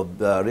Director of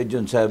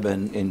Region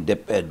 7 in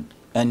DepEd.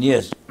 And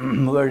yes,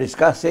 we're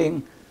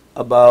discussing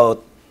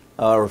about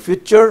our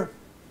future.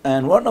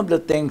 And one of the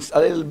things, a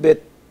little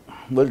bit,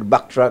 we'll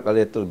backtrack a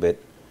little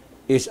bit,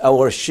 is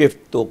our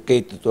shift to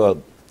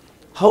K-12.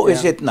 How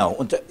is it now?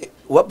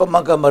 Wa pa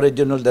man ka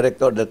regional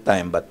director at that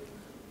time, but...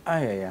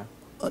 Yeah.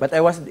 But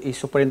I was a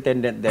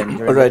superintendent then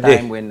during Already. the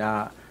time when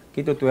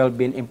K-12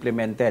 been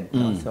implemented.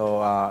 No? So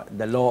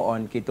the law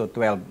on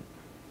K-12.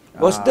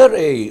 Was there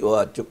a,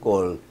 what you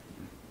call,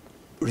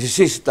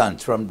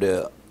 resistance from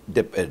the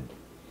DepEd?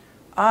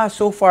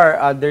 So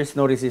far, there's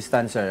no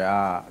resistance,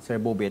 Sir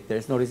Bobit.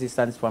 There's no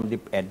resistance from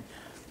DepEd.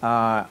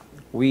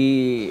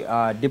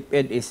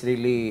 DepEd is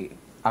really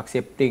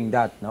accepting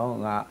that, no,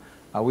 nga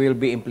we'll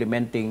be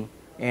implementing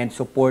and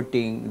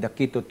supporting the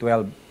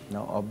K-12,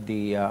 no, of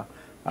the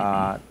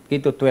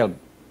K-12,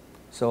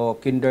 so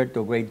kinder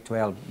to grade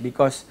 12,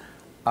 because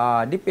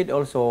DepEd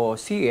also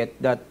see it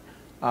that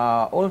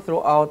all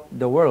throughout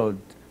the world,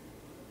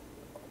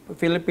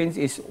 Philippines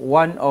is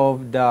one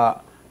of the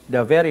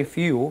very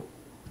few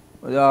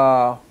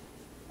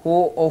who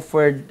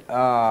offered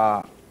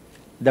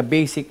the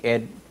basic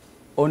ed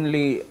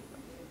only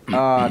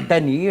 10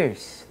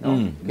 years.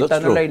 No? That's Kita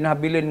true. nalay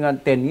nabilin nga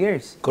 10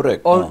 years.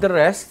 Correct. All the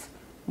rest,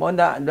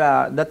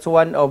 that's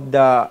one of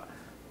the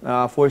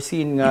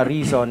foreseen nga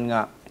reason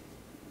nga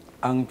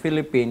ang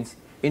Philippines,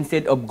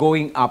 instead of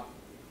going up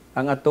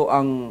ang ato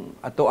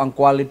ang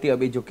quality of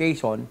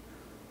education,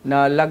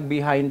 na lag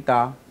behind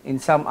ta in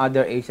some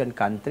other Asian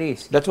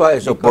countries. That's why I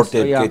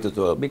supported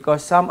K-12.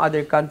 Because some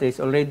other countries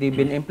already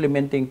been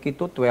implementing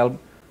K-12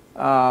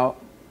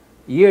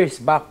 years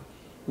back.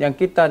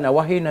 Yang kita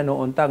nawahin na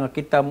noon ta nga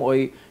kita mo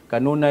ay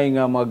kanunay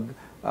nga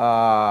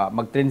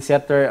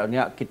mag-trendsetter,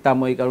 kita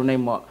mo ay kanunay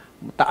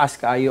taas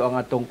kaayo ang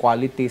atong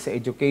quality sa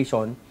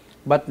education,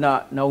 but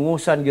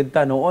naungusan gyud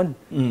ta noon.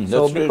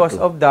 So because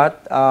of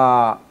that,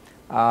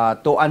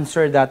 to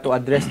answer that, to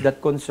address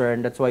that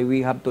concern, that's why we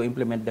have to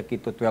implement the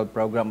K-12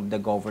 program of the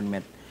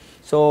government.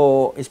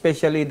 So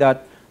especially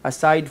that,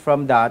 aside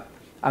from that,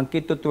 ang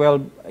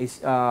K-12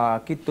 is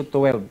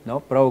K-12,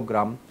 no,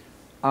 program.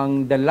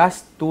 Ang the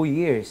last 2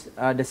 years,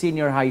 the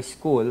senior high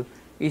school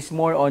is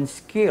more on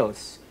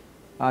skills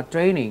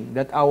training,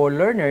 that our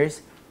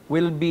learners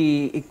will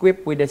be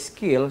equipped with the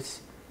skills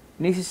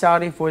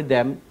necessary for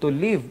them to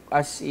live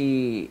as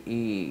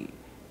a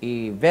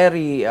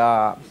very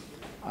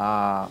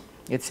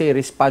let's say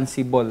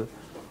responsible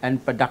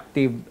and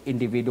productive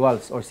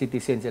individuals or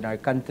citizens in our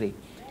country.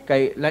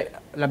 Kay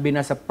labi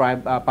na sa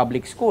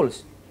public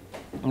schools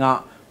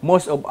nga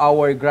most of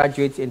our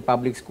graduates in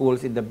public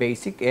schools in the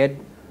basic ed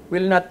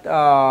will not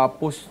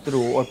push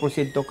through or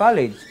proceed to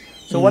college.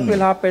 So what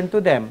will happen to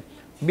them?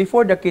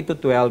 Before the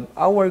K-12,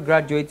 our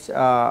graduates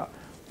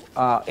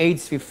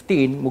age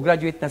 15 mo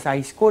graduate na sa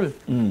high school.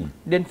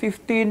 Then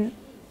 15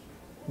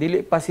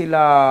 dili pa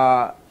sila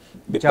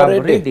job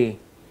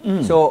ready.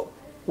 So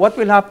what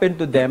will happen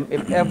to them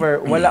if ever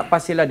wala pa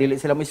sila,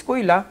 dili sila mo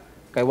eskwela,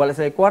 kay wala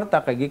sila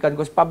kwarta, kay gikan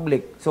ko sa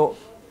public. So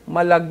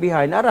malag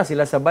behind, ara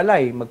sila sa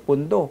balay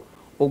magpundo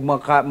ug mo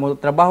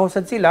trabaho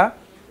sad sila.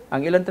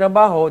 Ang ilang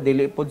trabaho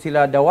dili pod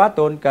sila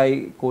dawaton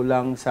kay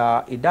kulang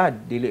sa edad,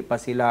 dili pa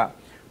sila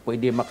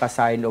pwede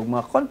makasign og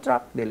mga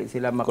contract, dili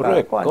sila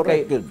makakuan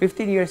kay 15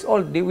 years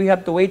old. We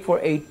have to wait for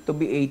 8 to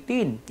be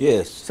 18.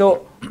 Yes.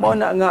 So mo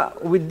na nga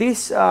with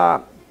this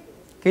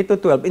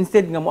K-12,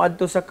 instead nga mo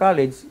adto sa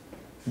college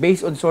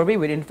based on survey.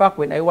 In fact,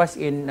 when I was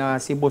in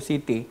Cebu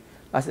City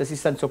as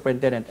assistant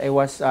superintendent, I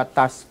was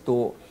tasked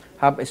to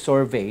have a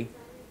survey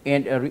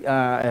and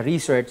a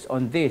research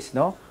on this,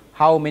 no?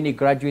 How many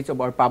graduates of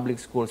our public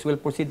schools will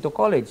proceed to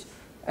college.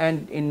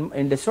 And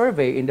in the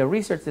survey, in the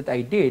research that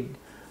I did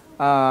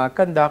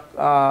conduct,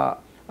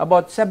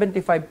 about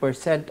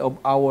 75% of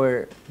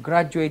our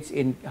graduates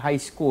in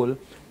high school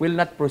will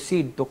not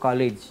proceed to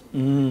college.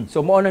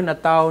 So mo nang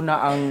nataw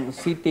na ang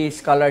city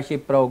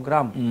scholarship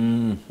program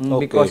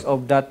because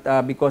of that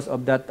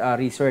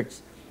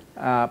research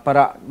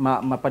para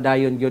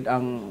mapadayon gyud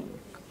ang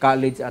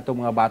college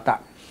atong mga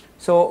bata.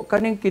 So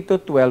kaning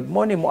K-12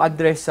 mo ni mo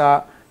address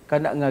sa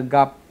kana nga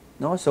gap,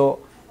 no?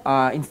 So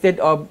instead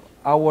of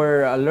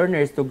our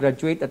learners to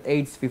graduate at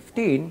age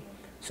 15,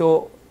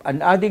 so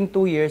adding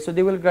 2 years, so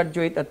they will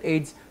graduate at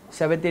age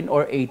 17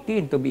 or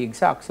 18 to be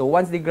exact. So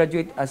once they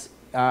graduate as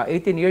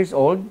 18 years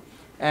old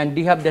and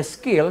they have the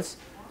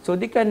skills, so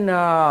they can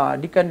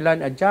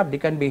land a job, they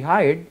can be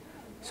hired.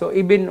 So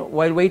even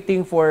while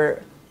waiting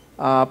for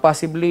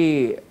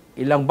possibly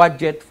ilang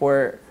budget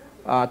for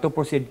to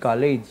proceed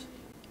college.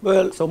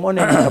 Well, so mo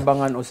na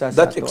kabangan usa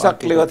sa that's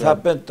exactly what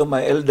happened to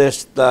my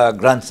eldest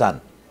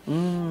grandson.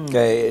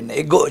 Kay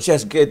naigo siya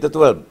sa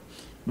K-12.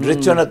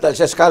 Diretso na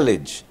siya sa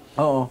college.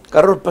 Oo.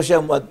 Karon pa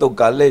siya mo atong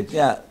college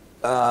niya.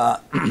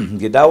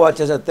 Gidawat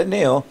siya sa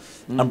Ateneo.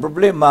 Ang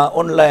problema,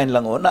 online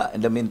lang una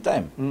in the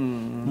meantime.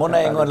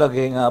 Muna ingon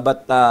lagi nga,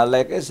 but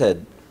like I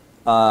said,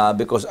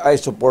 because I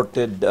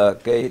supported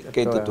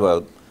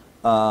K-12,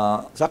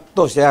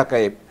 sakto siya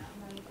kay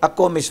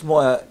ako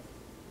mismo,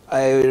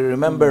 I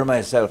remember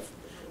myself,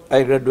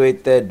 I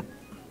graduated,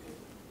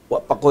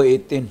 pa ko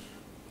 18.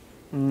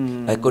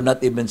 I could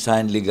not even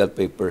sign legal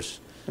papers.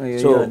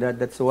 So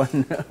that's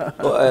one.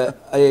 So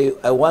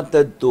I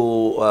wanted to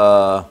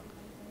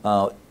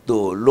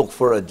look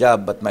for a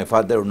job, but my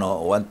father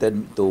wanted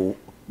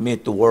me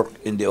to work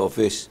in the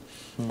office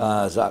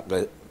sa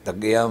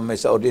tagiyam may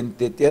sa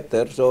Oriente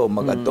Theater, so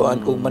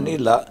mag-atuan kong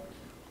Manila.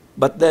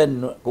 But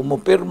then kung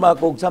mo pirma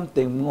kog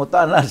something,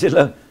 munguta na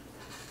sila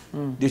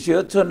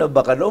 18 na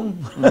ba kadong?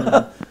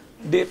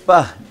 Di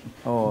pa.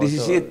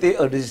 17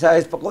 o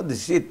 16 pa ko,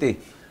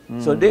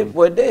 17. So di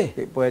pwede.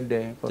 Di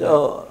pwede.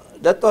 So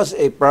that was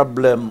a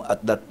problem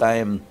at that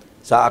time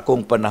sa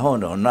akong panahon,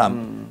 no, na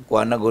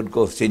kuha na gud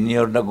ko,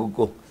 senior na gud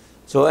ko.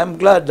 So I'm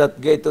glad that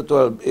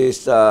K-12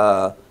 is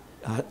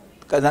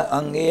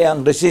ang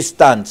iyang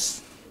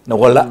resistance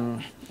nawala.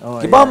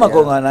 Kiba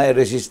ko nga na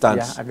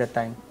resistance. Yeah, at that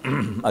time.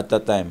 At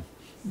that time.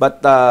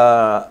 But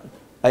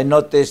I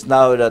noticed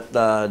now that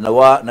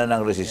nawa na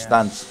ng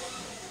resistance.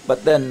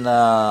 But then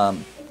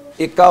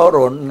ikaw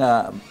ron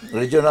nga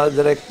regional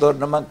director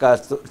naman ka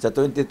sa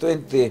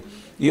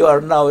 2020, you are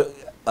now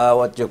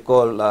what you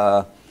call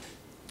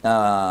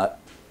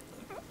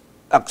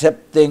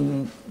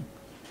accepting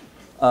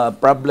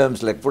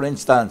problems like, for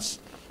instance,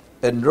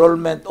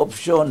 enrollment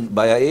option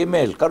via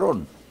email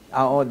karon.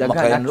 Oo, daghan.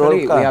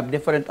 Maka-enroll Actually, ka. we have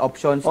different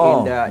options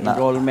in the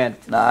enrollment.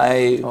 Na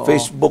ay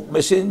Facebook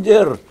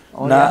Messenger,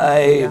 na yeah,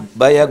 ay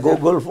via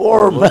Google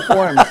Form. Google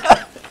Forms.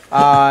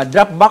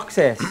 Drop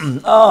boxes.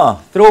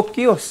 Through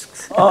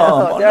kiosks.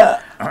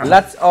 There are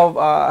lots of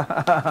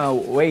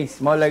ways.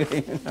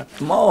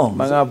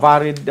 Mga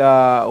varied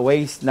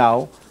ways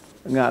now.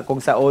 Nga, kung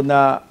sa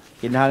una,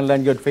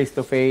 kinahanglan yun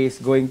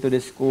face-to-face, going to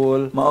the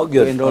school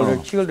to enroll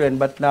their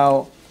children. But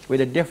now, with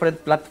the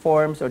different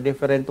platforms or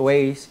different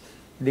ways,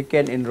 they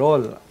can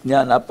enroll.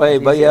 Yan, apay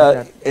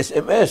via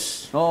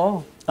SMS.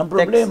 Oo. Ang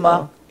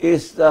problema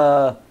is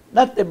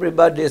not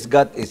everybody's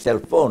got a cell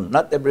phone.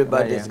 Not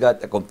everybody's got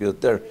a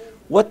computer.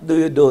 What do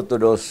you do to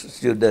those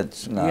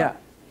students? Yeah.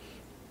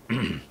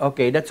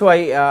 Okay, that's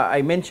why I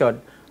mentioned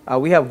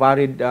we have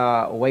varied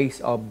ways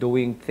of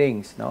doing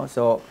things. No,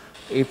 so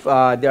if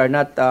they are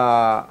not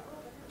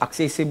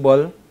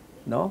accessible,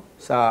 no,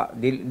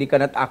 they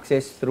cannot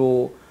access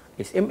through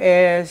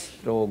SMS,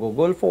 through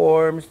Google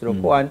Forms,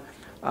 through kuan.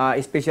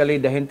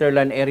 Especially the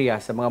hinterland area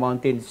sa mga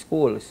mountain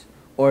schools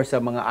or sa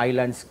mga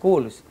island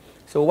schools.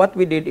 So what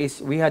we did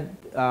is we had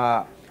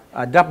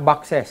drop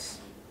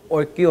boxes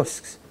or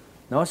kiosks.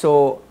 No?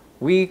 So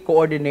we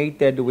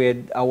coordinated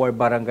with our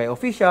barangay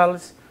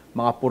officials,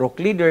 mga purok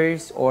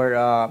leaders or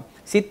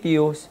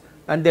CTUs,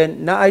 and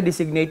then naay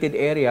designated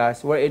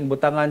areas wherein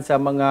butangan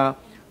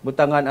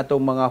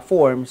atong mga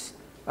forms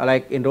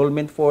like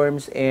enrollment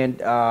forms and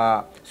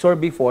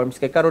survey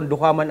forms kay karon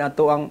duhaman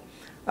ato ang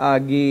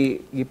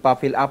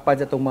gipa-fill upan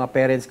sa itong mga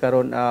parents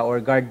karon or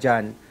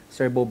guardian,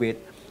 Sir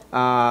Bobit,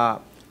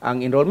 ang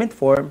enrollment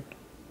form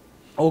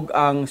o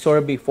ang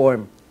survey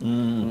form.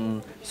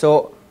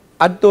 So,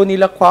 adto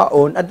nila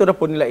kwaon, adto na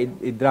po nila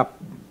i-drop.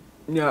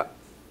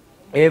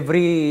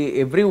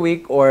 Every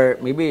week or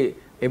maybe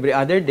every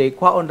other day,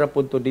 kwaon ra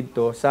po to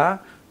dito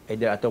sa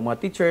either atong mga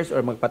teachers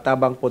or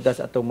magpatabang po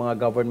sa atong mga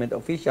government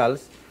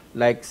officials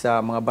like sa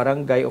mga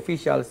barangay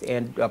officials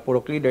and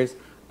purok leaders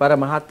para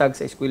mahatag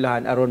sa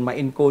eskwelahan aron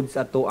ma-encode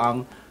sa ato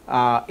ang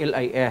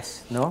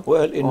LIS, no?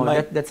 Well,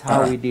 that's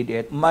how we did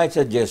it. My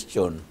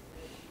suggestion,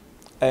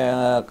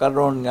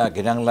 karon nga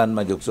kinahanglan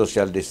magyug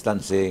social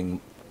distancing,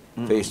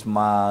 face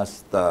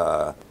mask,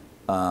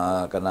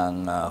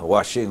 kanang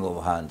washing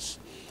of hands.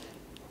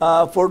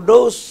 For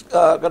those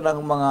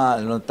kanang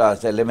mga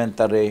sa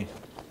elementary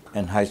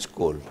and high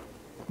school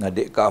na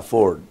di ka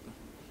afford,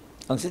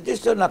 ang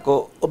suggestion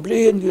nako,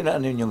 oblihin yun na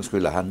ninyong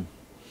eskwelahan.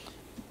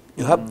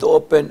 You have to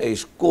open a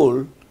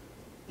school,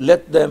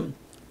 let them,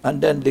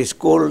 and then the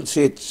school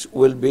seats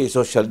will be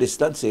social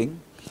distancing,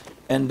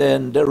 and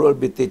then there will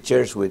be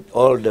teachers with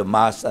all the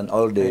masks and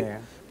all the...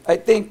 I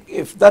think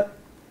if that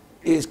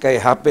is kay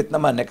hapit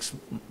naman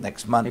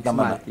next month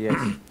naman. Yes.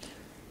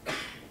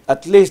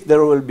 At least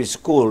there will be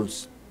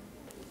schools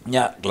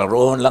nya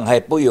klarohon lang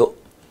hay puyo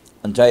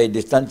unsay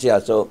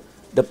distansya. So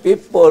the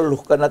people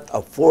who cannot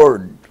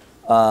afford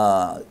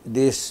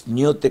these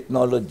new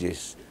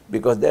technologies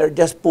because they're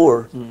just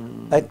poor,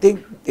 I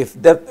think if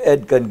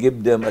DepEd can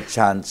give them a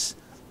chance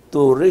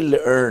to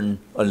really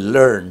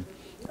learn,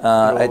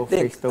 I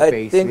think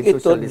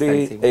it would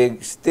be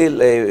still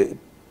a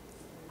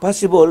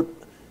possible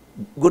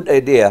good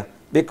idea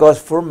because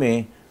for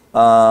me,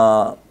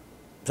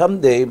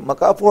 someday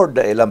maka-afford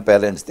the ilang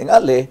parents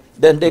tingali,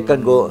 then they can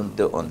go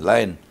into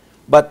online.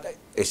 But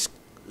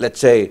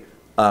let's say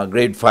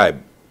grade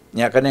 5,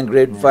 nya kaning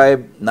grade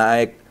 5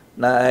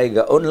 naay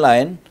ga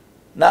online,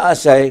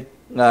 naasay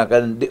nga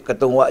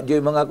katungwa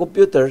jud mga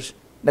computers,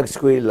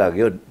 nag-school lang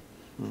yun.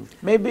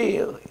 Maybe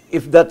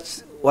if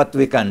that's what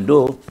we can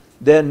do,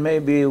 then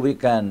maybe we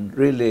can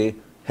really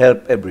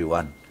help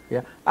everyone.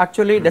 Yeah,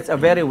 actually that's a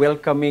very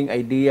welcoming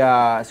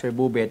idea, Sir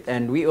Bobit,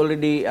 and we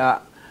already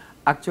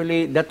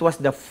actually that was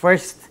the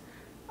first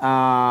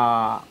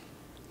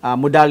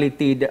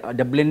modality,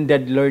 the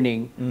blended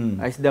learning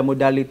is the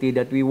modality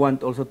that we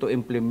want also to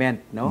implement,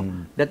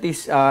 no? That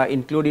is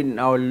included in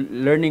our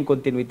learning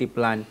continuity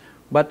plan.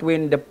 But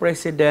when the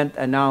president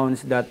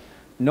announced that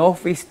no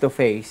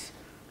face-to-face,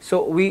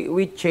 so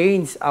we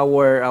changed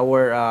our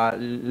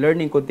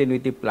learning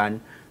continuity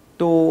plan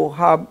to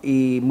have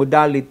a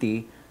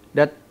modality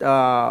that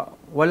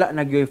wala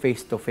nagyoy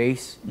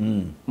face-to-face.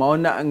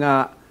 Mauna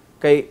nga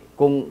kay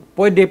kung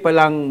pwede pa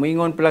lang,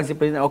 moingon pa lang si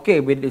president, okay,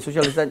 with the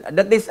social distance,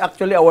 that is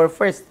actually our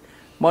first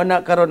Mao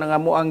na karon ang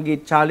amo ang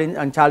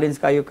challenge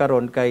kayo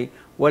karon kay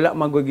wala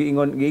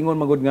giingon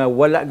magud nga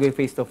wala gyud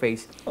face to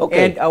face.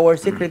 Okay. And our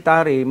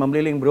secretary Ma'am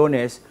Liling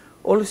Brones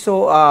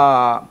also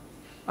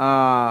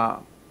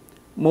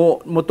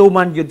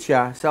mutuman jud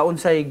siya sa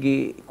unsay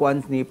kuan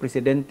ni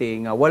presidente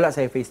nga wala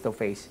say face to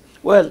face.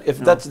 Well,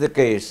 if that's the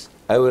case,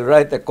 I will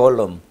write a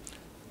column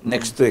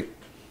next week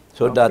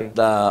so that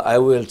I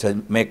will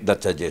make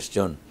that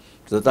suggestion.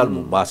 Total,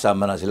 basa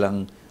man na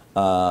silang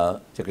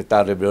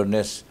Secretary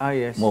Briones,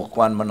 yes.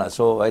 mukuan man na.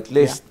 So at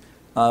least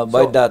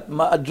by that,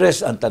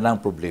 ma-address ang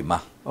tanang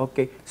problema.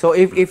 Okay. So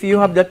if you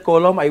have that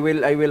column, I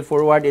will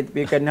forward it.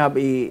 We can have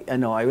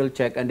I will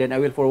check and then I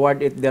will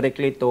forward it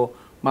directly to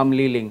Ma'am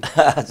Liling.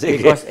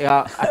 Because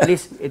at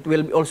least it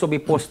will also be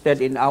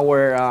posted in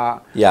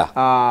our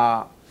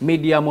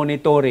media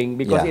monitoring.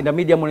 Because in the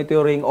media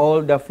monitoring,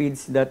 all the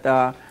feeds that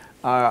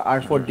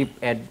are for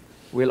DepEd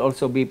will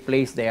also be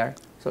placed there.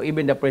 So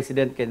even the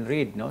president can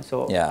read, no?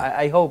 So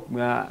I hope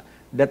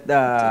that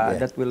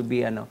that will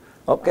be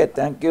Okay,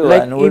 thank you.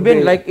 Like and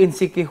even like in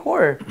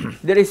Siquijor,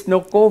 there is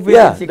no COVID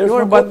in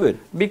Siquijor, but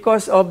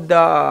because of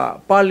the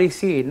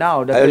policy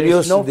now that there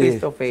is no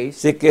face-to-face,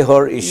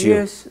 Siquijor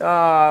issue. Yes,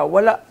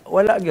 wala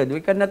good.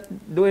 We cannot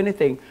do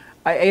anything.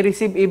 I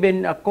receive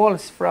even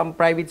calls from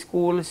private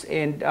schools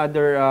and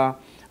other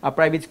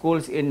private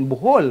schools in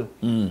Bohol.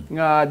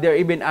 They're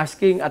even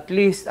asking at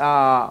least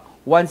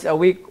once a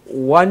week,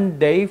 one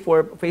day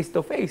for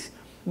face-to-face.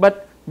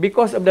 But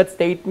because of that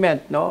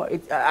statement, no,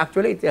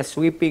 actually it's a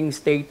sweeping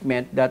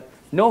statement that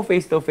no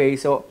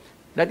face-to-face. So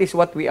that is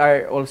what we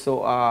are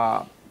also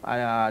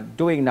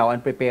doing now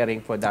and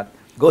preparing for that.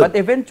 Good. But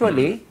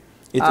eventually,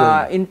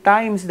 in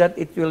times that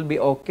it will be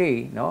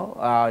okay, no,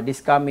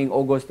 this coming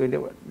August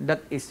 20, that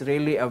is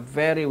really a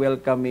very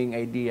welcoming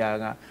idea.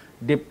 Nga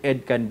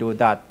DepEd can do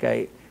that.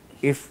 Kay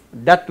if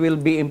that will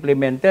be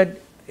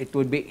implemented, it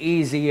would be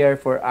easier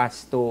for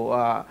us to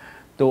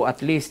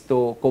at least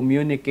to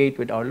communicate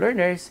with our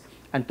learners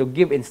and to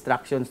give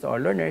instructions to our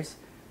learners.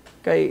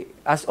 Okay,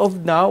 as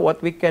of now,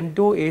 what we can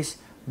do is,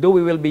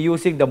 we will be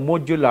using the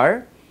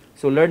modular,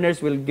 so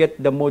learners will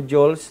get the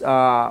modules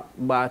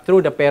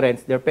through the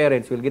parents. Their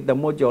parents will get the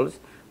modules,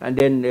 and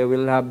then they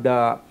will have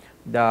the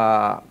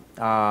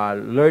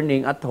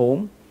learning at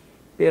home.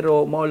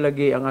 Pero mao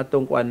lagi ang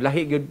atong kuan,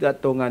 lahi gyud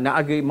ato nga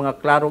naagi mga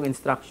klarong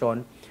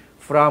instruction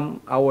from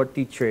our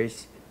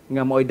teachers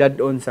nga mo'y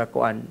dadon sa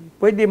kuan.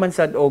 Pwede man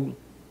sad og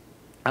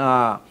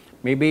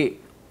maybe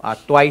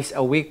twice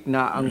a week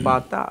na ang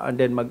bata and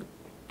then mag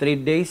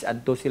 3 days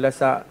adto sila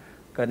sa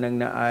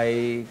kanang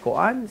naay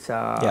kuan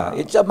sa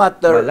it's a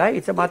matter balay.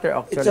 It's a matter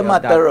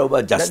of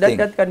adjusting.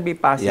 That can be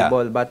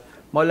possible, but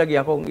mao lagi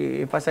akong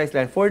i-emphasize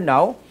lang for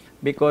now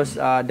because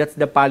that's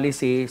the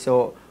policy,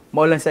 so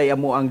mao lang sa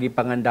amo ang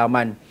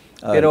gipangandaman.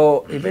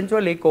 Pero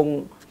eventually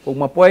kung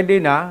mapwede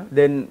na,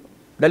 then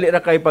dali ra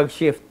kay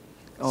pag-shift.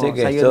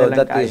 Sige, so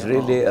that is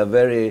really a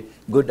very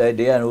good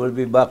idea, and we'll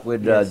be back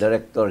with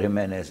Director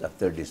Jimenez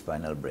after this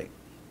final break.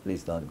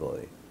 Please don't go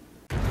away.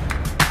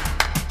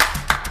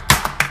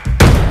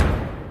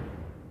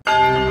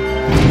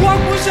 Huwag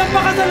mo siyang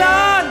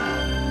pakasalan!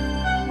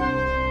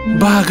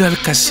 Bagal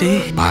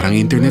kasi. Parang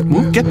internet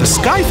mo? Get the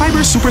Sky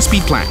Fiber Super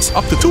Speed Plans.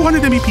 Up to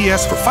 200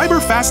 Mbps for fiber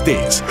fast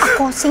days.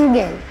 Ako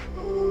single.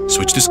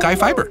 Switch to Sky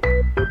Fiber.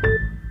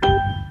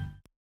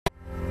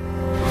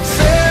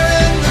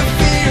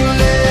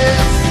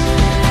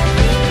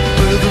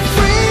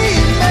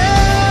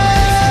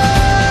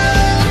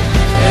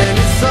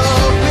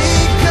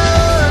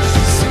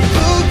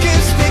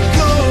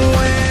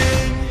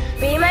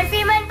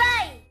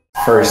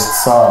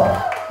 First song.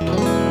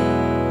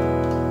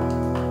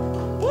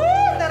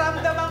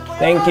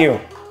 Thank you.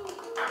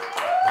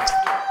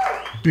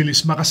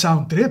 Bilis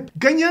maka-sound trip.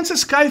 Ganyan sa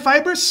Sky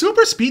Fiber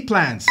Super Speed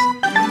Plans.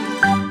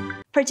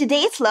 For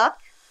today's look,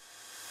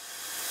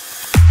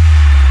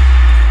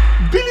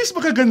 Bilis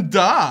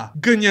makaganda.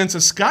 Ganyan sa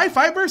Sky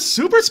Fiber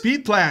Super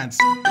Speed Plans.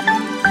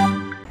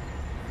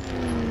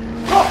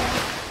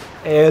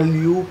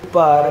 LU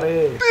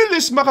pare.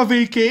 Bilis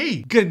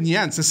maka-vacay.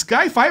 Ganyan sa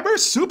Sky Fiber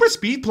Super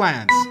Speed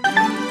Plans.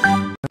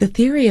 The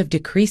theory of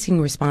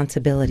decreasing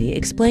responsibility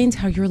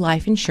explains how your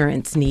life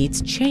insurance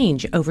needs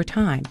change over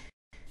time.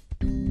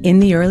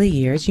 In the early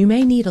years, you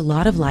may need a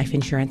lot of life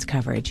insurance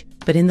coverage,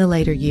 but in the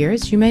later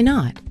years, you may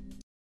not.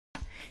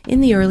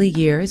 In the early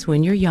years,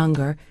 when you're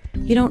younger,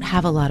 you don't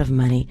have a lot of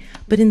money,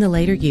 but in the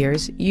later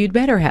years, you'd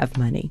better have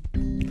money.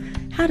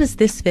 How does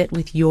this fit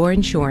with your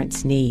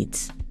insurance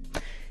needs?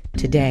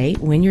 Today,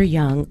 when you're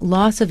young,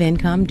 loss of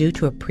income due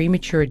to a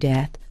premature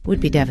death would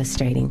be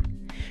devastating.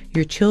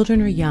 Your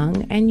children are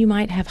young and you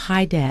might have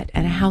high debt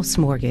and a house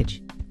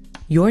mortgage.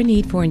 Your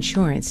need for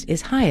insurance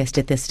is highest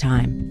at this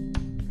time.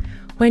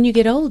 When you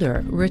get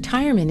older,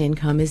 retirement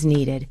income is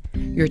needed.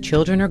 Your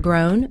children are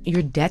grown,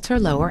 your debts are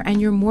lower, and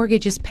your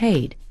mortgage is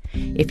paid.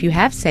 If you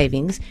have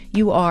savings,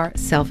 you are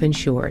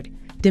self-insured,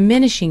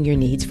 diminishing your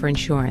needs for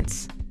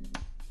insurance.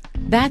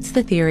 That's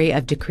the theory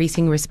of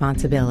decreasing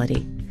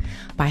responsibility.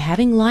 By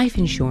having life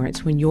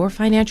insurance when your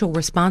financial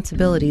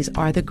responsibilities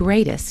are the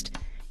greatest,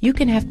 you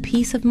can have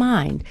peace of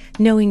mind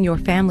knowing your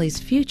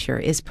family's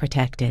future is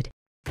protected.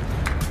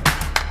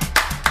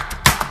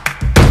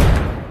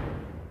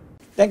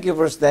 Thank you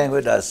for staying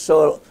with us.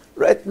 So,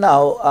 right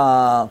now,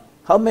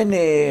 how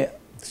many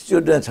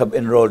students have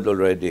enrolled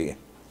already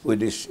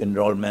with these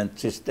enrollment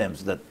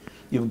systems that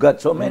you've got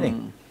so many?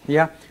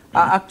 Yeah.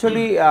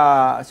 Actually,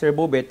 Sir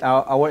Bobit,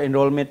 our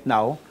enrollment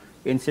now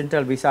in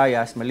Central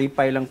Visayas,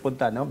 malipay lang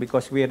punta, no?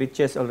 Because we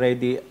reaches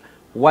already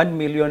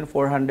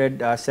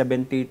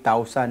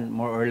 1,470,000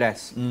 more or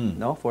less,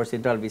 no, for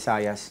Central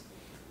Visayas.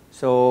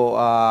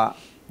 So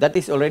that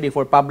is already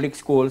for public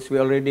schools. We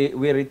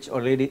reach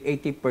already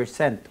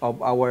 80% of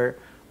our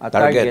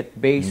target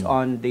based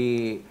on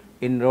the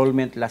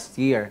enrollment last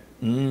year.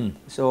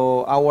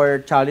 So our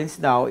challenge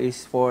now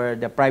is for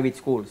the private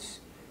schools.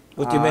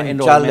 What do you mean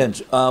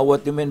challenge?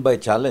 What do you mean by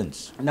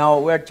challenge? Now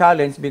we're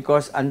challenged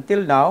because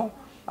until now,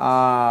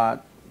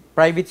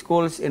 private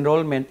schools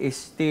enrollment is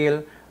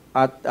still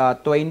at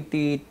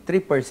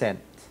 23%.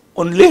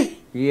 Only?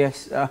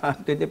 Yes,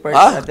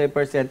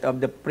 20%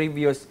 of the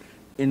previous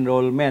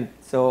enrollment.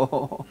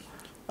 So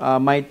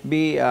might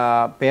be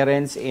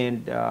parents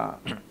and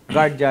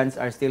guardians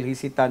are still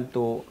hesitant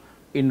to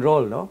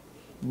enroll, no?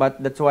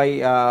 But that's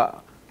why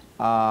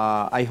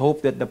I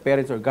hope that the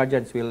parents or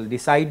guardians will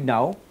decide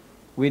now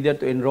whether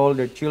to enroll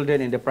their children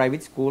in the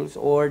private schools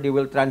or they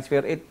will transfer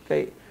it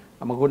kay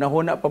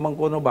maghuna-huna pa man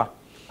kuno ba.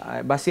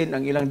 Basin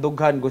ang ilang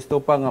dughan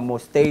gusto pa nga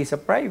mo stay sa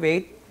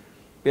private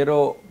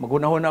pero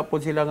maghuna-huna po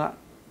sila nga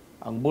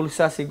ang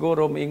bulsa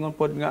siguro maingon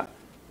pod nga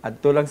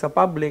adto lang sa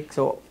public.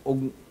 So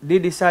ug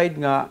di-decide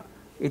nga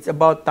it's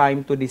about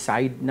time to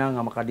decide na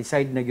nga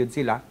maka-decide na gyud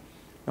sila,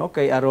 no,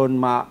 kay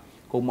aron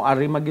kung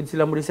moari magyud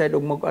sila mo decide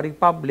og mag-ari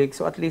public,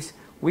 so at least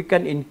we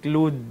can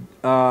include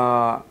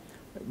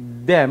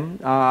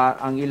them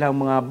ang ilang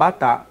mga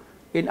bata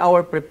in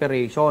our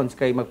preparations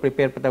kay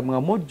mag-prepare pa tayong mga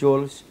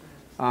modules.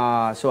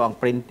 So ang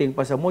printing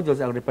pa sa modules,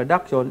 ang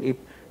reproduction, if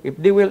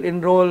they will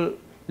enroll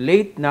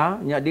late na,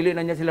 dili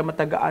na niya sila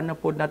matagaan na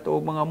pod nato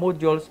og mga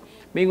modules,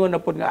 mingon na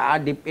pod nga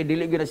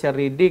dili gyud na siya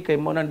ready kay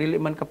mo nang dili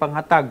man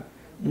kapanghatag.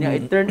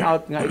 It turned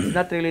out nga it's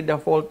not really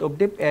the fault of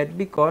DepEd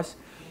because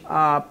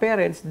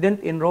parents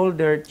didn't enroll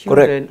their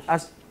children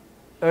as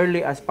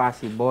early as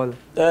possible.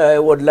 I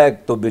would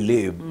like to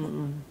believe,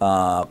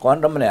 kung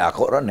ano man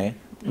ako ron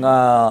nga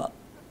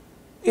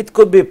it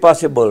could be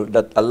possible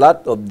that a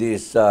lot of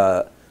these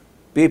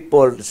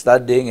people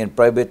studying in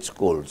private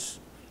schools,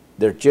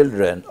 their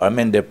children,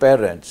 their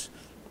parents,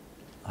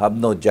 have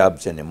no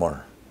jobs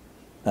anymore.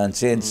 And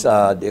since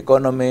the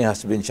economy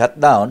has been shut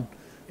down,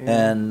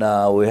 and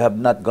we have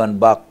not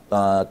gone back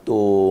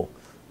to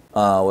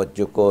what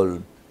you call,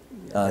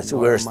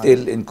 so we're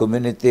still in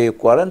community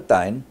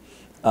quarantine,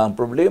 ang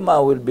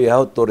problema will be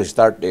how to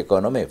restart the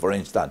economy. For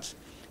instance,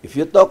 if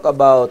you talk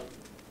about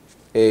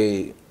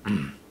a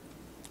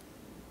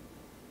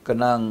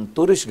kanang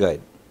tourist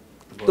guide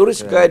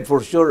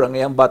for sure ang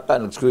iyang bata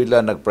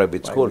nag-eskwela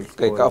nag-private school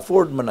kay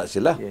ka-afford man na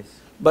sila.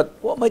 But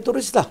may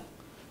turista.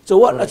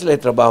 So wala sila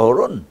trabaho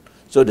ron.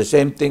 So the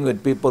same thing with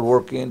people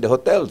working in the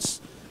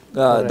hotels.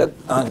 Sa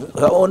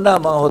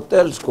una mga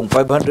hotels kung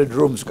 500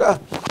 rooms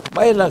ka,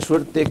 may lang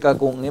swerte ka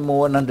kung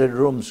imo 100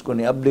 rooms, kung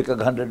niabli ka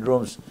 100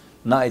 rooms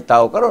na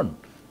itaw karon.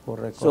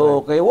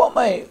 So kay wa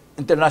may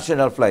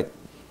international flight,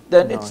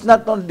 then it's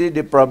not only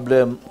the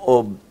problem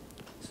of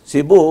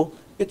Cebu,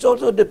 it's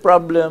also the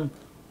problem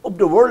of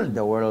the world.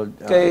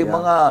 Kay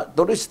mga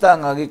turista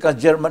nga gikan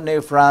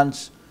Germany,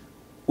 France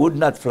would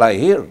not fly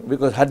here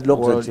because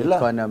hadlock sila.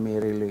 Economy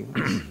really.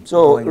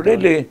 So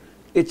really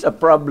it's a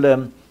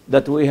problem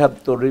that we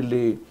have to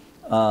really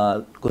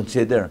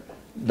consider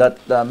that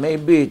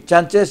maybe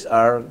chances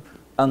are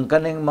ang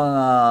kaning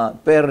mga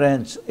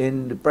parents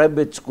in the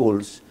private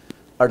schools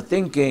are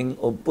thinking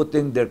of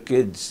putting their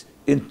kids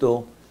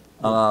into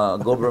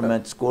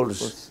government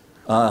schools.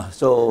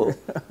 So,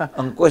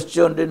 ang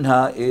question din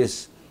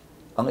is,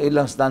 ang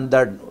ilang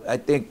standard, I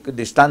think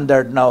the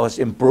standard now has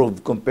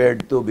improved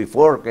compared to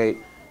before. Kay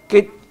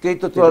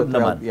K-12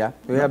 naman. Yeah,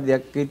 we have the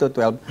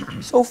K-12.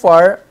 So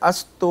far,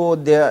 as to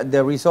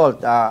the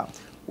result,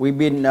 we've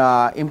been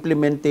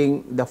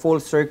implementing the full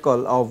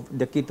circle of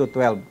the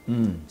K-12.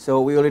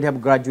 So we already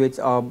have graduates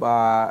of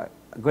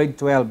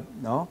grade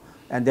 12, no?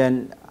 And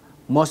then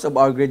most of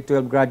our grade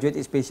 12 graduates,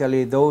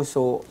 especially those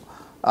who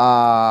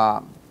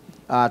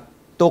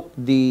took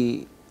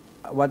the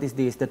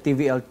the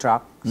TVL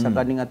track sa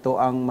kaning ato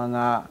ang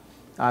mga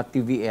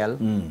TVL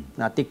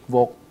na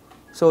tikvok.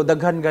 So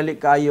daghan gali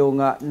kayo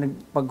nga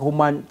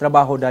paghuman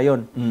trabaho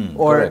dayon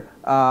or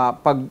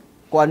pag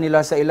kuan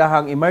nila sa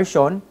ilahang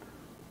immersion.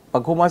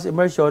 Pag humas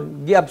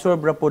immersion,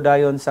 gi-absorb ra po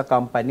dayon sa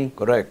company.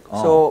 Correct.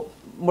 So,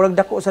 murag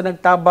dako sa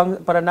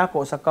nagtabang para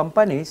nako sa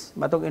companies,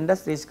 matong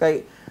industries,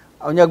 kay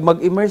unyag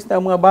mag-immerse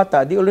na ang mga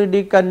bata, di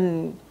already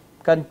can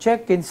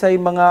check in sa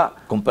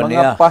mga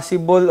kumpanya, mga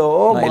possible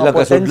mga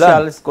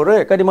potentials.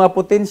 Correct. Kadi mga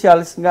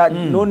potentials nga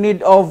no need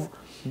of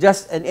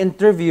just an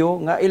interview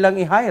nga ilang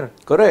i-hire.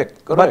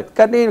 Correct. But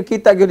kani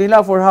kita gyud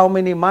nila for how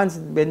many months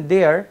been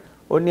there,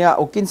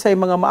 unya o kinsay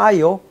mga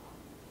maayo,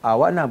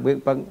 awa na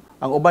pag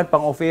ang uban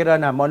pang ofera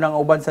na mao nang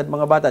uban sad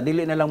mga bata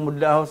dili na lang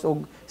mudlaos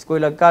og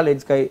school ag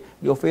college kay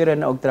gi-ofera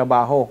na og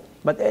trabaho.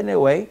 But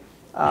anyway,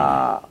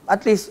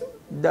 at least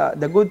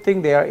the good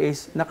thing there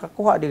is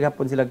nakakuha di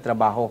gapon sila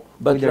trabaho.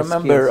 But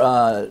remember,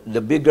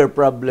 the bigger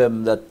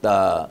problem that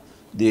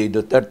the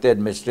Duterte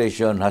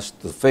administration has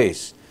to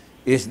face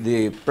is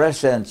the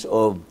presence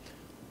of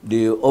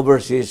the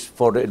overseas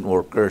foreign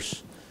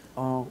workers.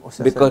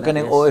 Because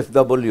kaning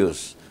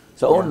OFWs,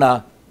 sa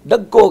una,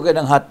 dagko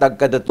kanang hatag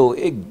kada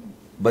tuig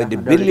by the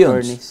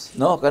billions,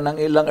 no? Kanang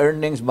ilang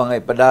earnings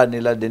mga ipadaan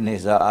nila din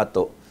sa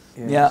ato.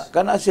 Nya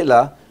kana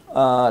sila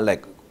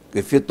like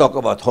if you talk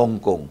about Hong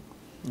Kong.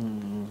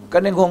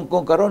 Kaning Hong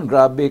Kong karon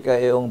grabe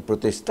kayong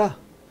protesta.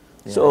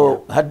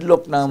 So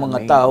hadlok ng mga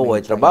tao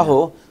ay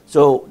trabaho.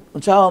 So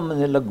unsa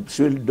man nila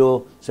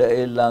sweldo sa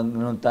ilang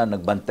nunta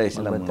nagbantay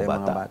sila mga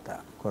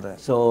bata. Correct.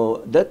 So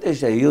that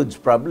is a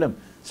huge problem.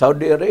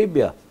 Saudi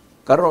Arabia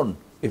karon,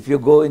 if you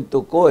go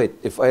into Kuwait,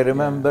 if I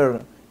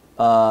remember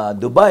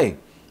Dubai,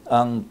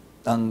 ang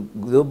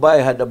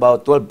Dubai had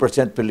about 12%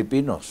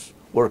 Filipinos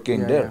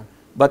working there.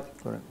 But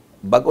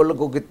bago lang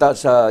ko kita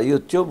sa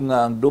YouTube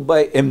nga ang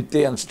Dubai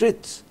empty ang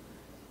streets.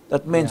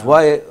 That means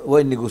why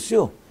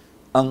negosyo?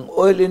 Ang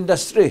oil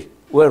industry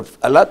where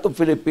a lot of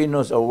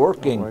Filipinos are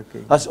working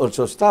has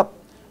also stopped.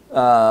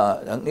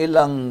 Ang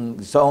ilang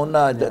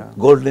sauna,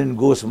 golden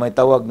goose, may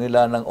tawag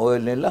nila ng oil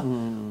nila,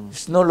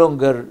 it's no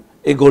longer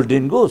a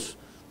golden goose.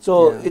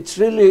 So it's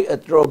really a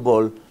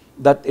trouble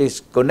that is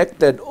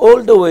connected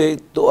all the way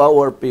to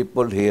our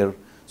people here.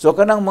 So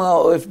kanang mga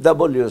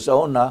OFW sa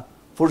una,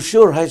 for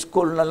sure high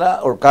school na la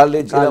or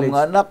college ilang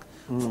mga anak,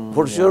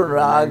 for sure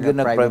naagi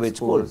ng private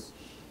school.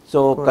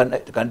 So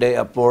can they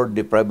afford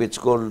the private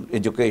school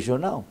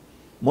education now?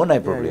 Muna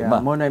yung problema.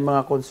 Muna yung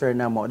mga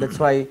concern na mo. That's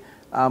why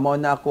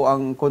mauna ako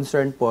ang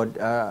concern pod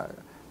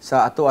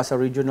sa ato as a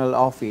regional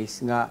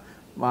office nga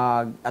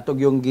atog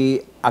yung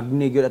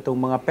giagni gyud atong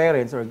mga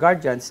parents or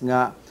guardians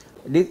nga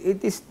it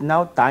is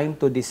now time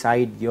to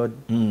decide yun.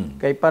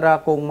 Kay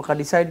para kung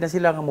maka-decide na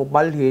sila nga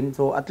mobalhin,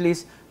 so at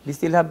least they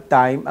still have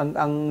time.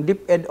 Ang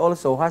DepEd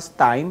also has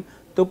time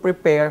to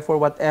prepare for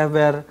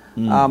whatever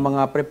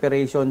mga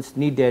preparations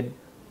needed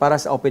para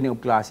sa opening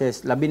of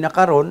classes. Labi na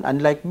karon,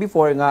 unlike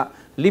before nga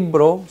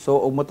libro, so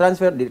og mo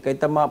transfer di kay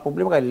tama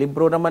problema kay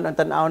libro naman ang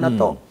tan-aw na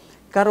to.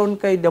 Karon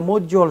kay the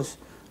modules,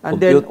 and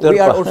computer then we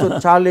are also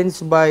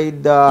challenged by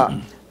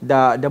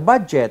the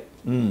budget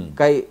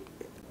kay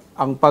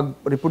ang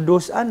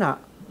pag-reproduce ana.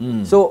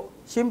 So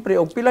siyempre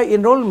og pilay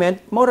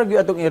enrollment mo ra gyud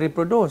atong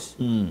i-reproduce.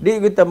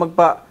 Di gyud ta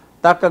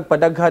magpatakag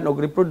padaghan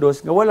og reproduce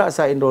nga wala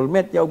sa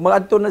enrollment. Ya og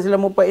maadto na sila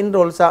mo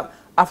pa-enroll sa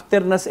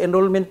after na sa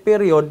enrollment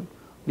period,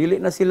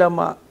 dili na sila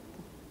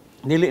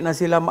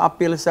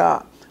ma-appeal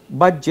sa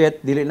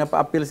budget, dili na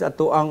pa-appeal sa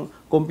ato ang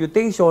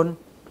computation.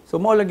 So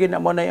mo lagi na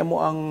mo na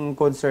imo ang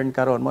concern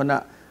karon. Mo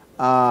na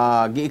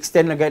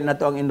gi-extend na gayud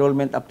nato ang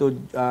enrollment up to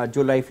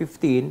July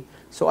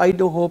 15. So I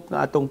do hope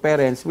nga atong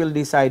parents will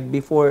decide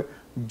before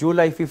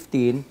July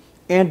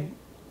 15 and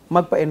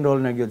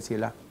magpa-enroll na gyud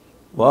sila.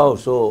 Wow,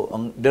 so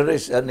there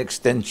is an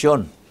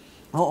extension.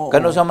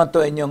 Kano sa man to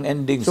inyong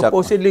ending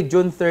supposedly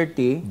June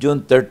 30.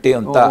 June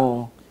 30 unta.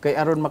 Kay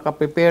aron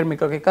maka-prepare mi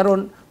kay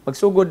karon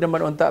magsugod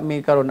naman unta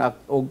mi karon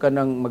og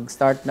kanang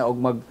mag-start na og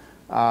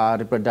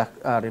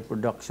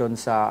reproduction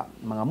sa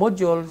mga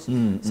modules,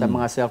 sa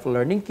mga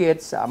self-learning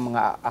kits, sa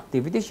mga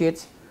activity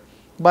sheets.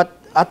 But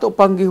ato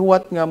pang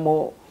gihuwat nga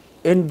mo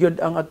end gyud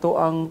ang ato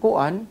ang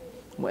kuan,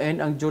 mo end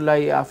ang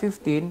July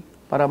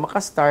 15 para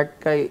maka-start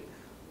kay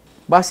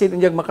basin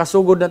unyag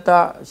makasugod na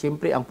ta,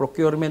 siyempre ang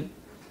procurement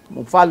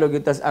mo follow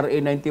gyud tas RA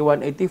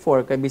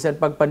 9184 kay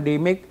bisan pag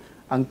pandemic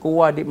ang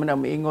kuwa di man na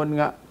maingon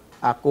nga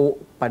ako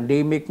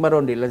pandemic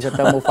maron di lang sa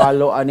ta mo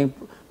follow aning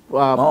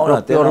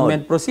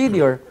procurement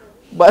procedure.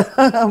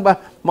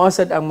 Mao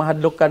sad ang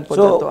mahadlokan po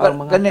so, ato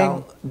ang mga kaning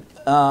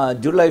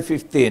July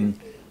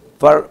 15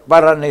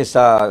 para ni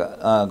sa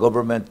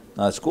government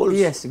schools?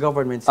 Yes,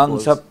 government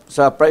schools. Ang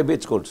sa private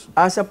schools?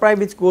 Sa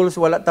private schools,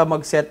 wala ta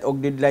mag-set og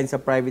deadline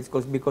sa private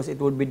schools because it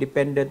would be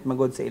dependent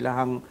magod sa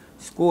ilahang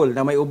school.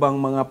 Na may ubang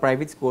mga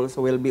private schools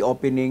will be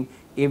opening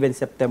even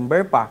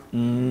September pa.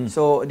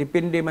 So,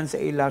 depende man sa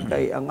ila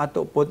kay ang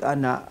ato pod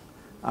ana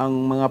ang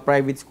mga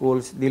private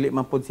schools dili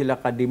man pod sila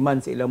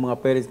ka-demand sa ilang mga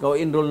parents. Kung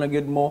enroll na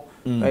gyud mo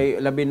kay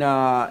labi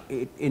na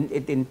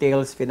it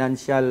entails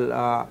financial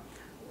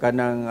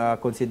kanang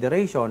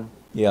consideration.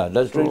 Yeah,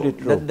 that's so, really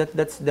true.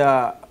 That's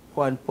the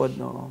one pod,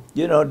 no.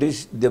 You know,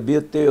 the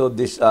beauty of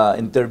this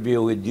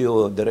interview with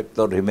you,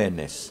 Director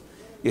Jimenez,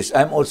 is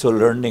I'm also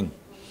learning.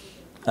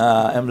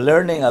 I'm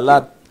learning a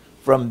lot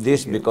from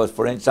this because,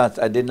 for instance,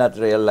 I did not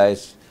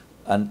realize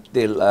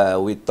until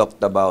we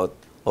talked about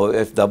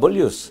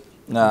OFWs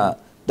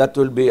that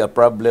will be a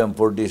problem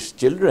for these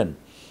children.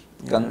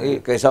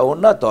 Kaysa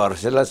una to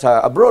sila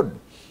sa abroad,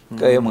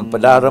 kaya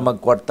magpadara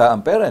magkwarta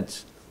ang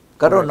parents.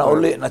 Karon na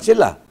uli na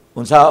sila.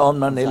 Unsaon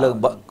na nila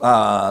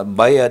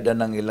bayad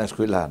ng ilang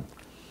eskwelahan.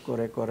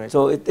 Correct.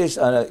 So it is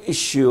an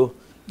issue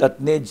that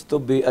needs to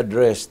be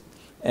addressed.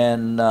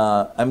 And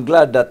I'm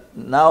glad that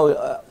now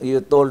you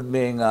told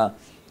me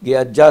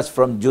gi-adjust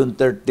from June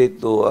 30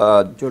 to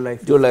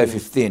July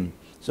 15.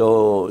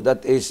 So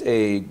that is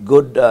a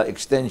good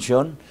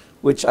extension,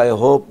 which I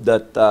hope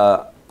that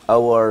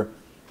our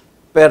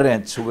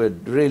parents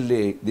would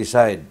really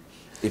decide.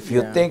 If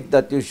you think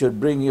that you should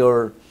bring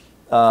your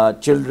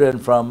children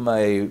from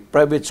a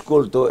private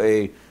school to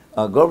a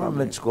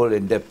government school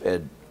in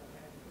DepEd,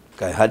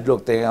 kay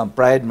hadlok tayo ang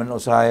pride man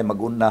usahay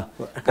maguna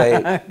kay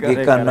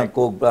gikan ng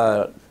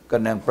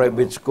kanang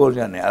private school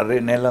yan ari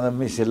nila nga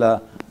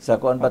sila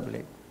sa kuan, but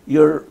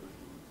your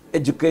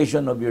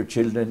education of your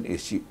children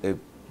is a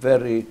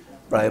very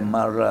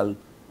primary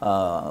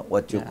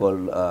what you call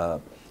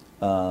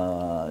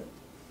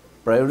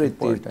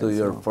priority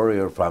to for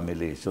your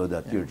family, so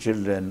that your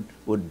children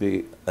would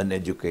be an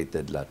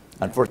educated lot.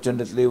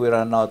 Unfortunately, we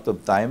ran out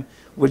of time.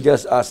 We'll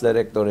just ask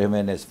Director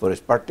Jimenez for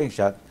his parting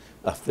shot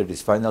after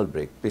this final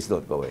break. Please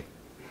don't go away.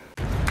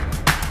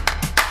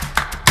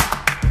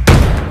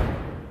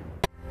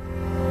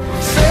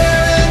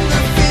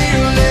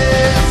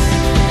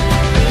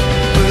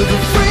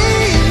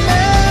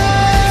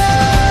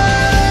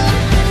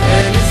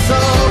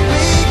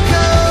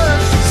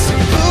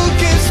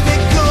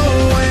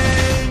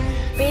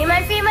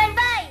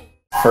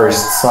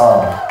 First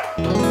song.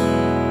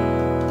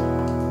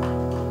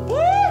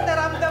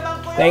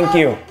 Thank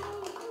you.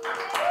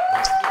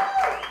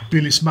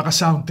 Bilis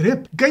maka-sound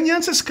trip. Ganyan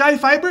sa Sky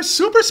Fiber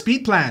Super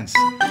Speed Plans.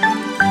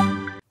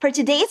 For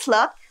today's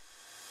look,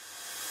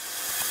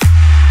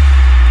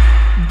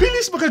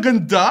 Bilis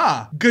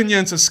makaganda.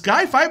 Ganyan sa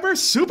Sky Fiber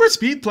Super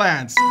Speed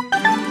Plans.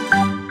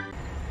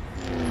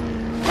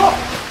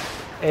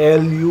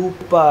 LU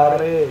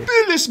pare.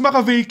 Bilis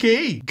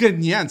maka-vacay.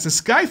 Ganyan sa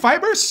Sky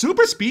Fiber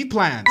Super Speed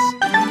Plans.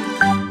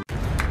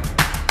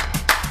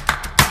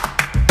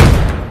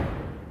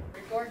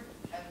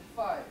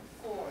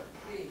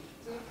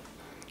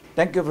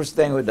 Thank you for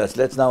staying with us.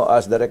 Let's now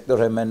ask Director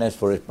Jimenez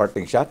for his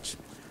parting shots.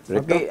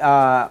 Director? Okay,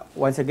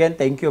 once again,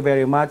 thank you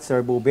very much,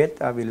 Sir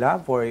Bobit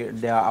Avila, for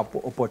the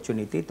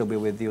opportunity to be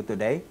with you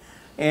today.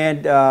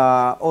 And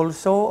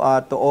also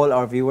to all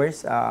our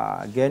viewers,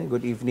 again,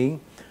 good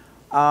evening.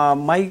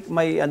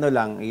 My ano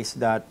lang is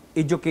that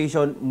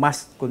education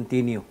must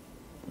continue,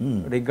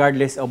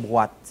 regardless of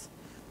what.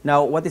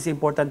 Now, what is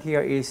important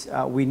here is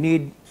we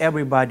need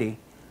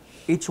everybody,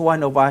 each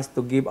one of us,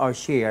 to give our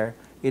share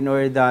in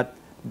order that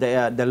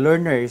the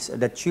learners,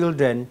 the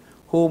children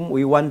whom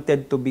we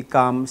wanted to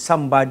become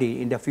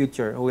somebody in the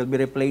future, who will be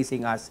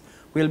replacing us,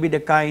 will be the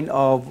kind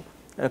of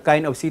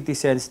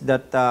citizens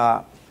that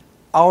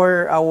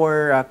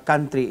our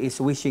country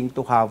is wishing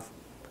to have.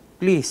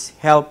 Please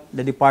help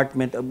the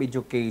Department of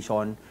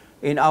Education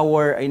in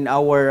our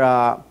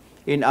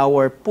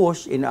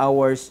push, in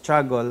our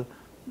struggle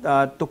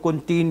to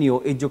continue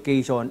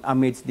education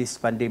amidst this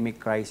pandemic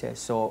crisis.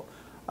 So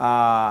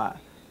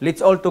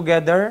let's all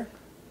together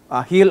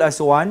heal as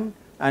one,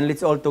 and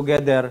let's all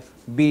together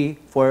be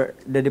for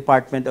the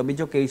Department of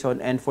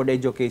Education and for the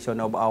education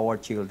of our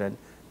children.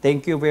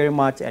 Thank you very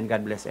much, and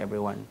God bless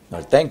everyone.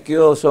 Well, thank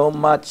you so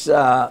much,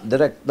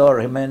 Director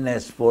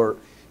Jimenez, for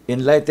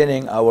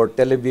enlightening our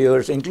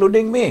televiewers,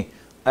 including me.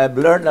 I've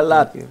learned a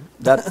lot.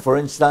 That, for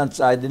instance,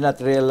 I did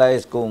not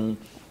realize kung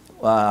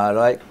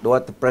like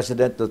what the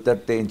President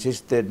Duterte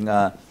insisted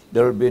nga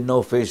there will be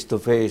no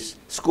face-to-face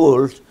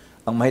schools.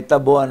 Ang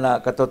mahitabuan na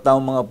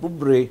katotang mga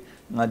pobre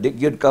nga di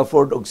gyud ka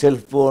afford og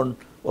cellphone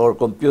or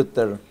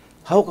computer,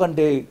 how can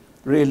they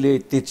really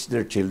teach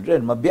their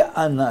children?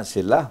 Mabiyaan na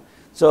sila.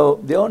 So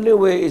the only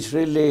way is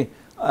really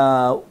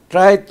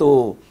try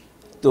to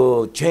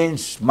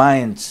change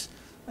minds.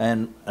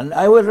 And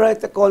I will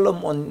write a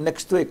column on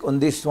next week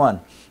on this one,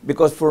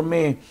 because for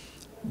me,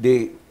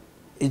 the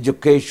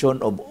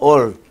education of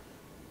all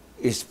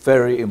is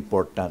very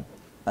important.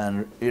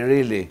 And we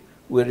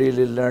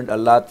really learned a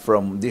lot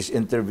from this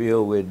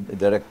interview with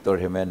Director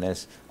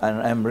Jimenez, and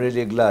I'm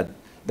really glad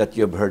that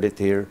you've heard it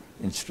here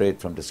in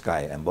Straight from the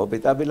Sky. I'm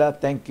Bobit Avila.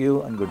 Thank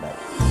you and good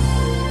night.